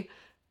anybody,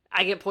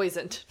 I get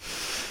poisoned.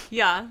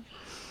 Yeah.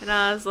 And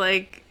I was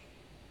like,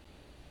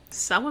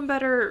 someone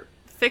better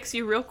fix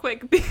you real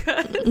quick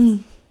because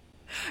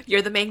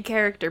you're the main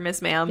character,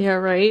 Miss Ma'am. Yeah,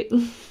 right?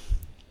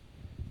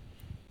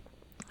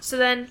 So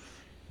then,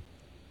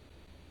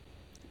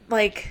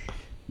 like,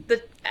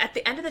 at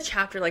the end of the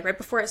chapter, like right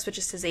before it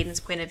switches to Xaden's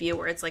point of view,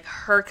 where it's like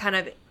her kind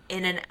of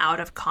in and out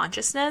of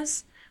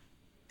consciousness,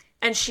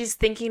 and she's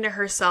thinking to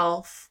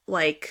herself,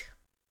 like,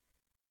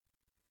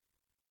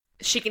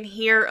 she can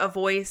hear a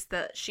voice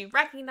that she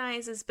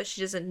recognizes, but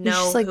she doesn't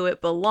know like, who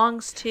it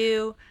belongs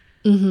to.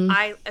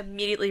 I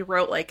immediately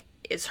wrote, like,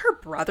 is her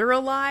brother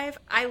alive?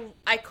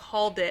 I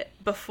called it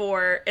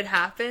before it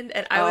happened,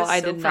 and I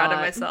was so proud of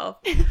myself.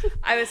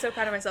 I was so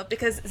proud of myself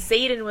because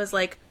Xaden was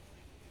like,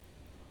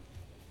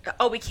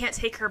 oh, we can't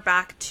take her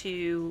back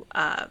to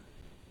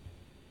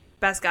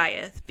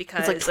Basgiath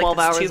because it's like 12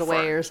 that's hours too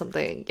away far. or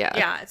something. Yeah.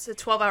 Yeah, it's a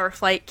 12-hour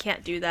flight,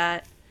 can't do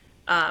that.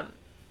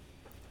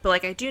 But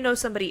like I do know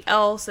somebody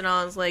else, and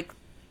I was like,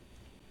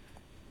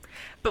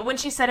 but when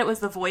she said it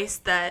was the voice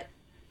that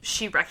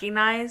she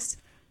recognized,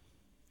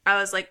 I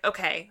was like,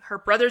 okay, her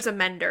brother's a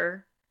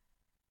mender,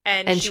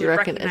 and she would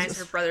recognize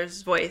her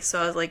brother's voice.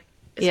 So I was like,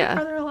 is her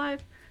brother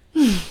alive?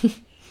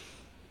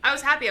 I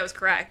was happy I was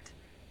correct.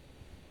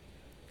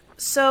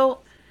 So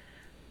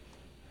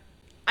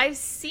I've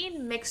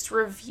seen mixed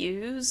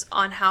reviews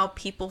on how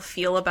people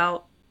feel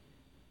about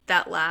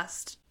that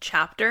last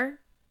chapter.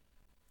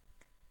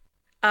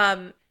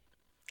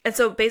 And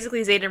so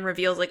basically Xaden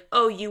reveals like,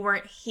 oh, you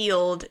weren't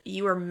healed,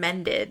 you were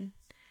mended.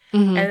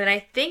 And then I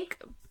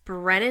think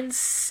Brennan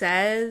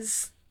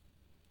says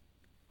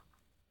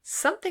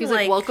something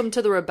like, welcome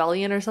to the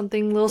rebellion or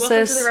something, little sis.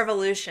 Welcome to the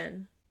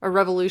revolution. Or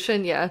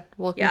revolution, yeah.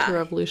 Welcome to the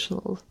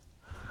revolution.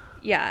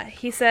 Yeah,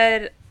 he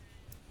said...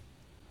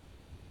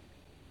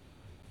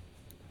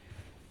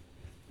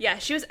 Yeah,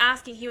 she was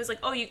asking, he was like,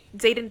 oh,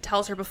 Xaden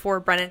tells her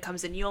before Brennan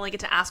comes in, you only get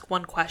to ask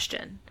one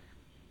question.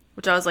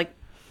 Which I was like,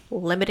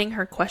 limiting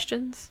her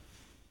questions?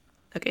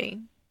 Okay.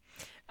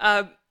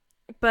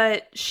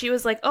 But she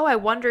was like, oh, I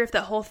wonder if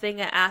that whole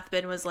thing at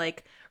Athben was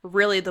like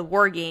really the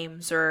war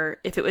games, or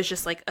if it was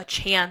just like a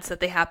chance that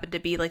they happened to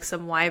be like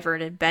some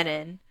Wyvern and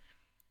Benin.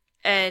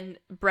 And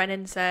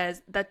Brennan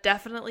says, that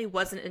definitely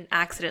wasn't an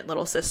accident,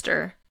 little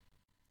sister.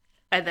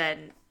 And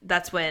then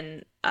that's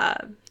when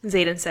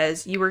Xaden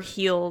says, you weren't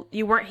healed,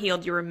 you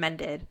were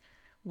mended.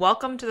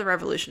 Welcome to the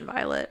revolution,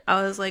 Violet.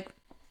 I was like,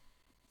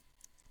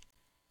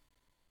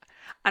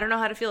 I don't know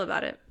how to feel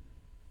about it.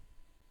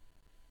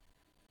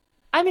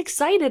 I'm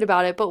excited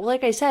about it, but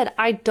like I said,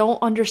 I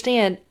don't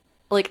understand.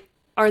 Like,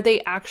 are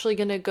they actually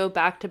going to go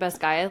back to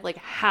Basgiath? Like,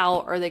 how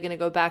are they going to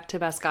go back to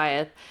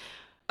Basgiath?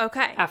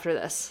 Okay. After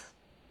this.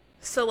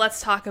 So let's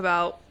talk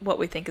about what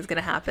we think is going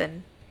to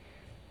happen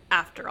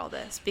after all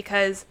this.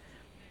 Because,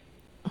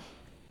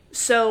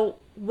 so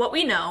what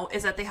we know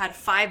is that they had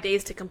 5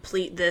 days to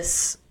complete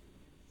this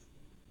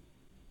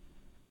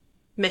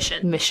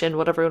mission. Mission,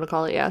 whatever you want to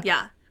call it, yeah.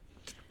 Yeah.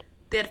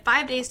 They had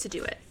 5 days to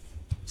do it.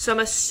 So I'm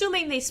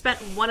assuming they spent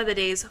one of the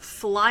days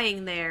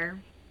flying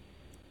there,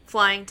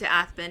 flying to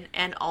Athben,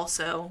 and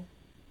also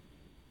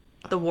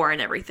the war and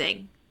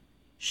everything.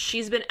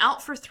 She's been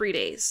out for 3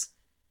 days.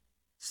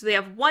 So they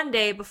have 1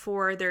 day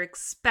before they're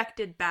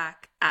expected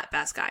back at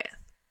Basgiath.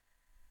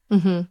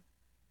 Mm-hmm.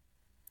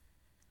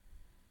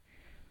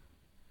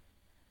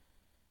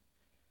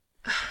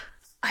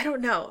 I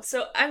don't know.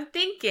 So I'm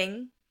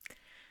thinking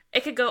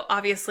it could go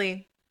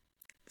obviously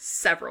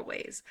several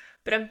ways.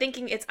 But I'm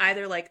thinking it's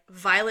either like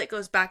Violet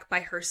goes back by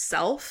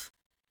herself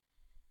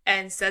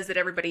and says that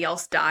everybody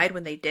else died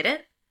when they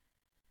didn't.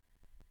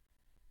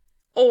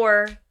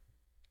 Or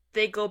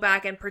they go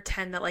back and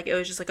pretend that like it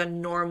was just like a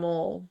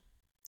normal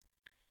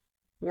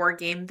war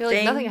game I feel like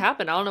thing. nothing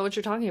happened. I don't know what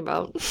you're talking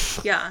about.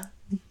 Yeah.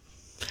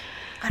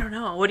 I don't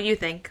know. What do you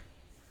think?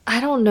 I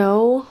don't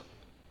know.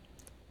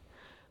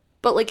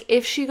 But like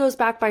if she goes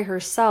back by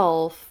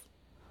herself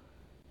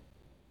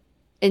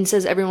and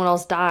says everyone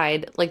else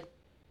died, like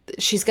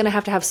she's gonna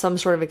have to have some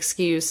sort of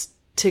excuse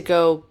to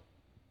go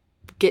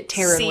get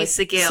Taryn See with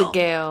Sigil.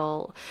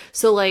 Sigil.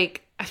 So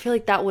like I feel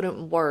like that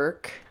wouldn't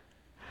work.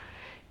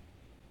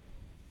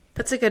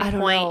 That's a good I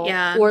don't point. know.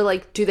 Yeah. Or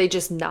like do they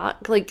just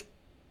not like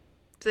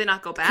Do they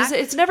not go back? because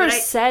it's never But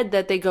said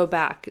that they go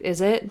back,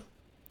 is it?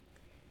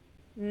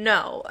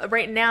 no.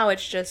 Right now,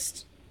 it's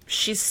just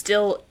she's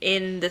still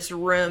in this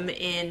room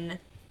in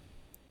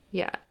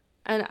Yeah.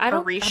 And I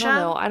don't Orisha?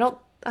 know. I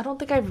don't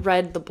think I've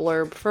read the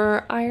blurb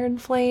for Iron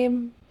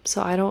Flame,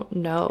 so I don't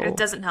know. It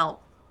doesn't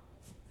help.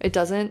 It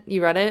doesn't?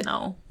 You read it?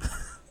 No.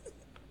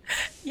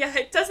 Yeah,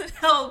 it doesn't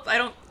help. I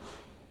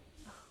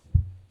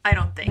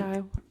don't think.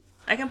 No.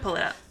 I can pull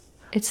it up.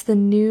 It's the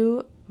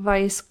new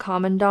vice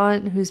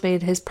commandant who's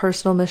made his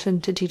personal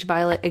mission to teach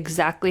Violet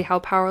exactly how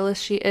powerless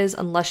she is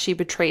unless she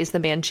betrays the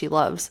man she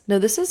loves. No,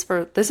 this is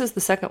the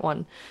second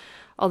one.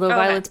 Although Okay.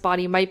 Violet's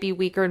body might be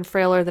weaker and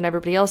frailer than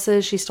everybody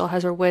else's, she still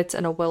has her wits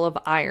and a will of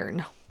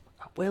iron.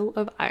 A will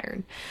of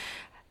iron.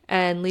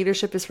 And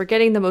leadership is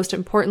forgetting the most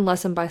important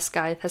lesson by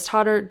Scythe has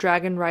taught her: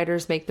 dragon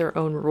riders make their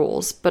own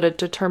rules. But a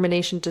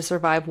determination to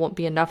survive won't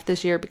be enough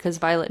this year because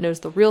Violet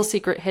knows the real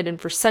secret hidden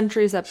for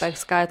centuries at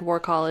Scythe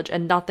War College,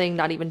 and nothing,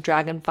 not even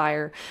dragon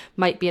fire,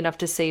 might be enough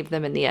to save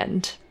them in the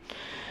end.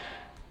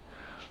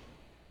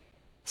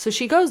 So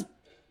she goes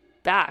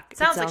back.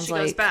 Sounds like she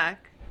goes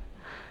back.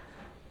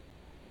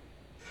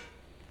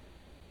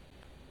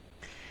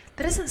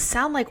 That doesn't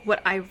sound like what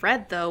I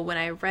read though when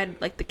I read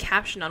like the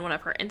caption on one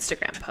of her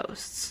Instagram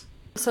posts.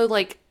 So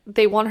like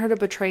they want her to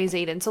betray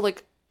Xaden. So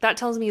like that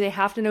tells me they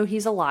have to know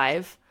he's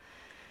alive.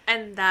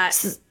 And that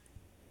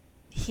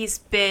he's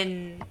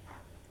been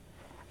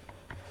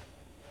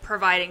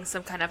providing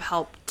some kind of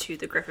help to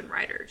the Griffin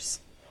Riders.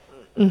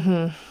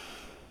 Mm-hmm.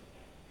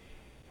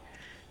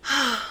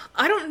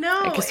 I don't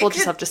know. I guess we'll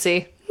just have to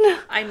see.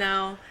 I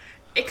know.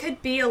 It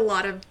could be a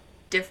lot of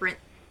different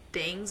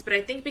things, but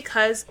I think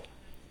because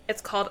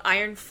it's called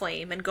Iron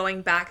Flame and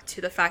going back to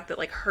the fact that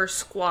like her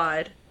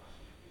squad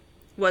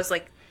was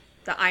like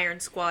the Iron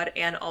Squad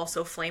and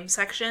also Flame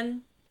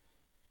section,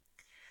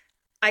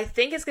 I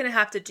think it's going to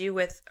have to do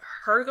with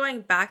her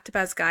going back to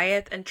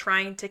Basgiath and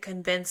trying to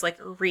convince like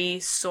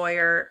Rhys,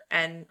 Sawyer,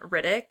 and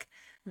Riddick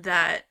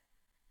that,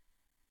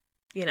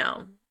 you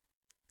know,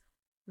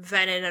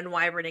 Venin and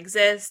Wyvern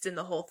exist and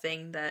the whole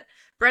thing, that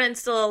Brennan's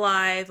still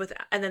alive, with,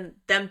 and then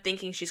them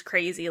thinking she's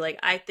crazy. Like,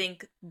 I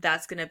think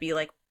that's going to be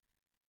like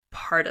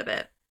part of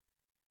it.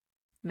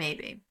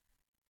 Maybe.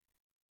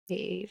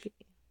 Maybe.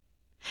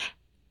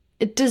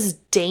 Does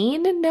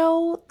Dane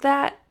know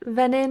that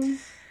Venin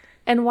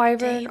and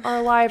Wyvern are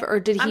alive, or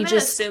did he I'm gonna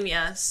just assume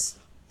yes.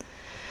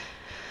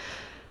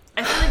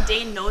 I feel like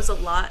Dane knows a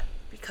lot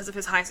because of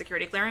his high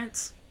security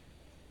clearance.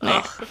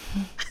 Ugh.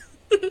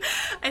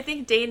 I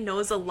think Dane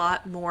knows a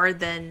lot more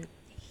than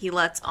he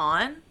lets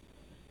on.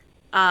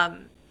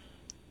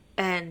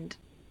 And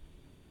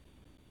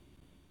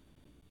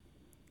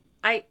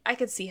I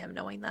could see him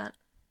knowing that.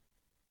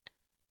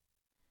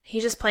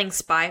 He's just playing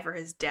spy for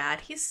his dad.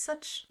 He's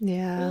such...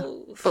 Yeah.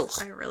 Oof,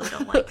 I really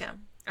don't like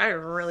him. I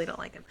really don't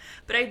like him.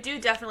 But I do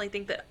definitely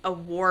think that a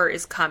war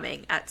is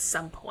coming at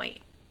some point.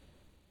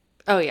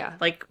 Oh yeah.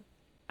 Like,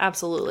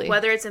 Absolutely.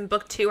 whether it's in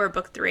book 2 or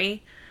book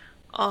 3.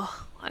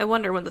 Oh, I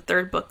wonder when the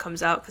third book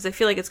comes out, because I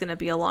feel like it's going to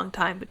be a long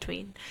time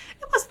between...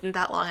 It wasn't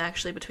that long,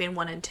 actually, between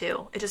 1 and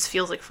 2. It just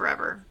feels like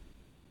forever.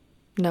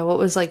 No, what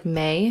was like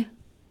May?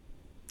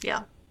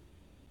 Yeah.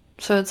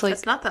 So it's like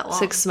It's not that long.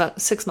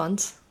 6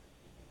 months.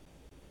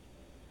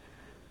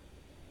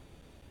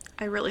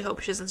 I really hope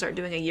she doesn't start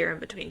doing a year in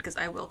between, because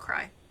I will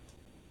cry.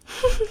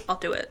 I'll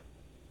do it.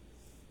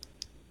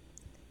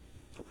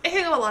 It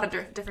can go a lot of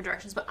different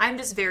directions, but I'm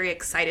just very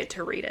excited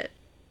to read it.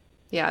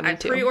 Yeah, me I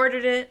too.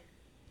 pre-ordered it.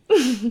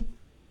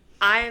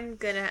 I'm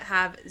gonna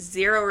have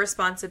 0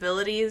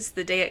 responsibilities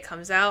the day it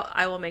comes out.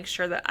 I will make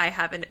sure that I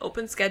have an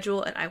open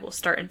schedule, and I will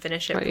start and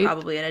finish it Right.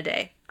 probably in a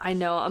day. I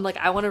know. I'm like,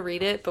 I want to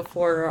read it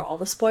before all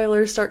the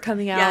spoilers start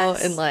coming out,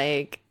 Yes. and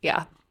like,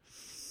 yeah.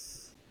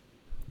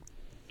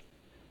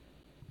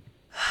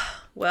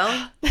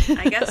 Well,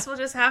 I guess we'll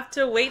just have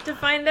to wait to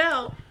find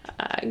out.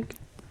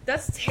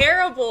 That's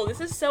terrible. This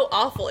is so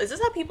awful. Is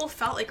this how people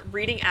felt like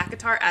reading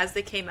ACOTAR as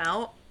they came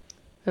out?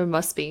 It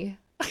must be.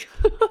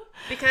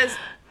 Because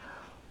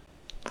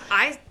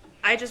I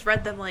just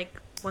read them like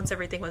once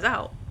everything was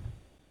out.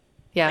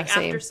 Yeah, Like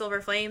same. after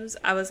Silver Flames,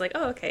 I was like,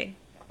 oh, okay.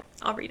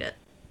 I'll read it.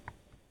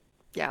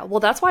 Yeah,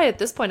 well, that's why at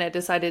this point I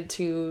decided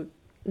to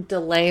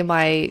delay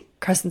my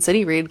Crescent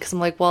City read, because I'm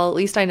like, well, at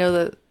least I know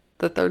that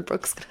the third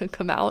book's gonna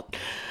come out.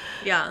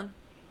 Yeah.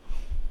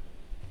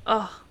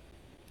 Oh.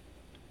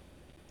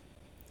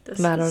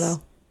 I don't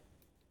know.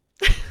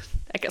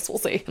 I guess we'll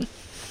see.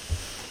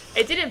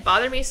 It didn't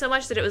bother me so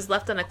much that it was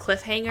left on a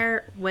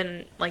cliffhanger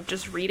when, like,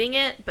 just reading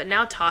it, but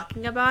now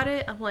talking about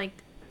it, I'm like,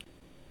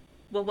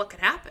 well, what could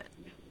happen?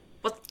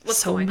 What's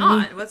So going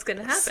many- on? What's going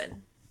to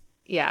happen?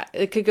 Yeah,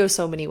 it could go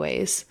so many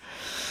ways.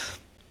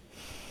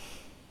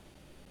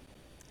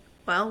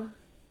 Well,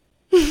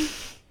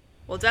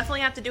 we'll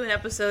definitely have to do an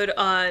episode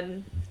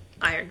on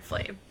Iron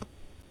Flame.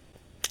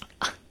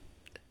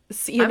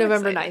 See you I'm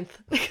November excited.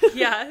 9th.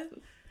 Yeah.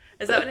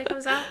 Is that when it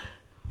comes out?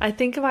 I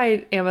think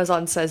my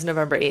Amazon says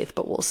November 8th,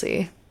 but we'll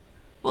see.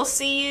 We'll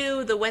see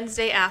you the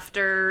Wednesday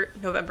after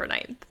November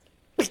 9th.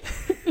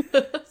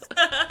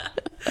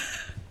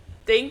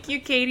 Thank you,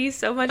 Katie,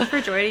 so much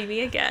for joining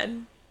me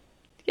again.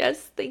 Yes,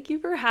 thank you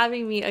for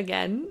having me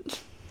again.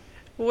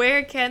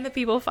 Where can the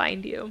people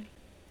find you?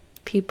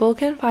 People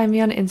can find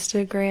me on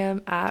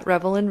Instagram at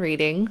Revel in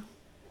Reading.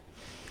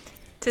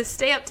 To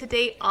stay up to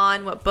date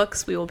on what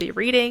books we will be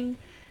reading,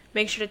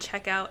 make sure to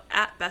check out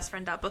at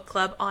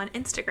bestfriend.bookclub on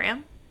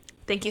Instagram.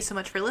 Thank you so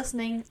much for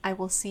listening. I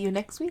will see you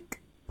next week.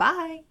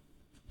 Bye.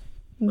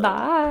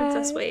 Bye.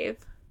 Princess Wave.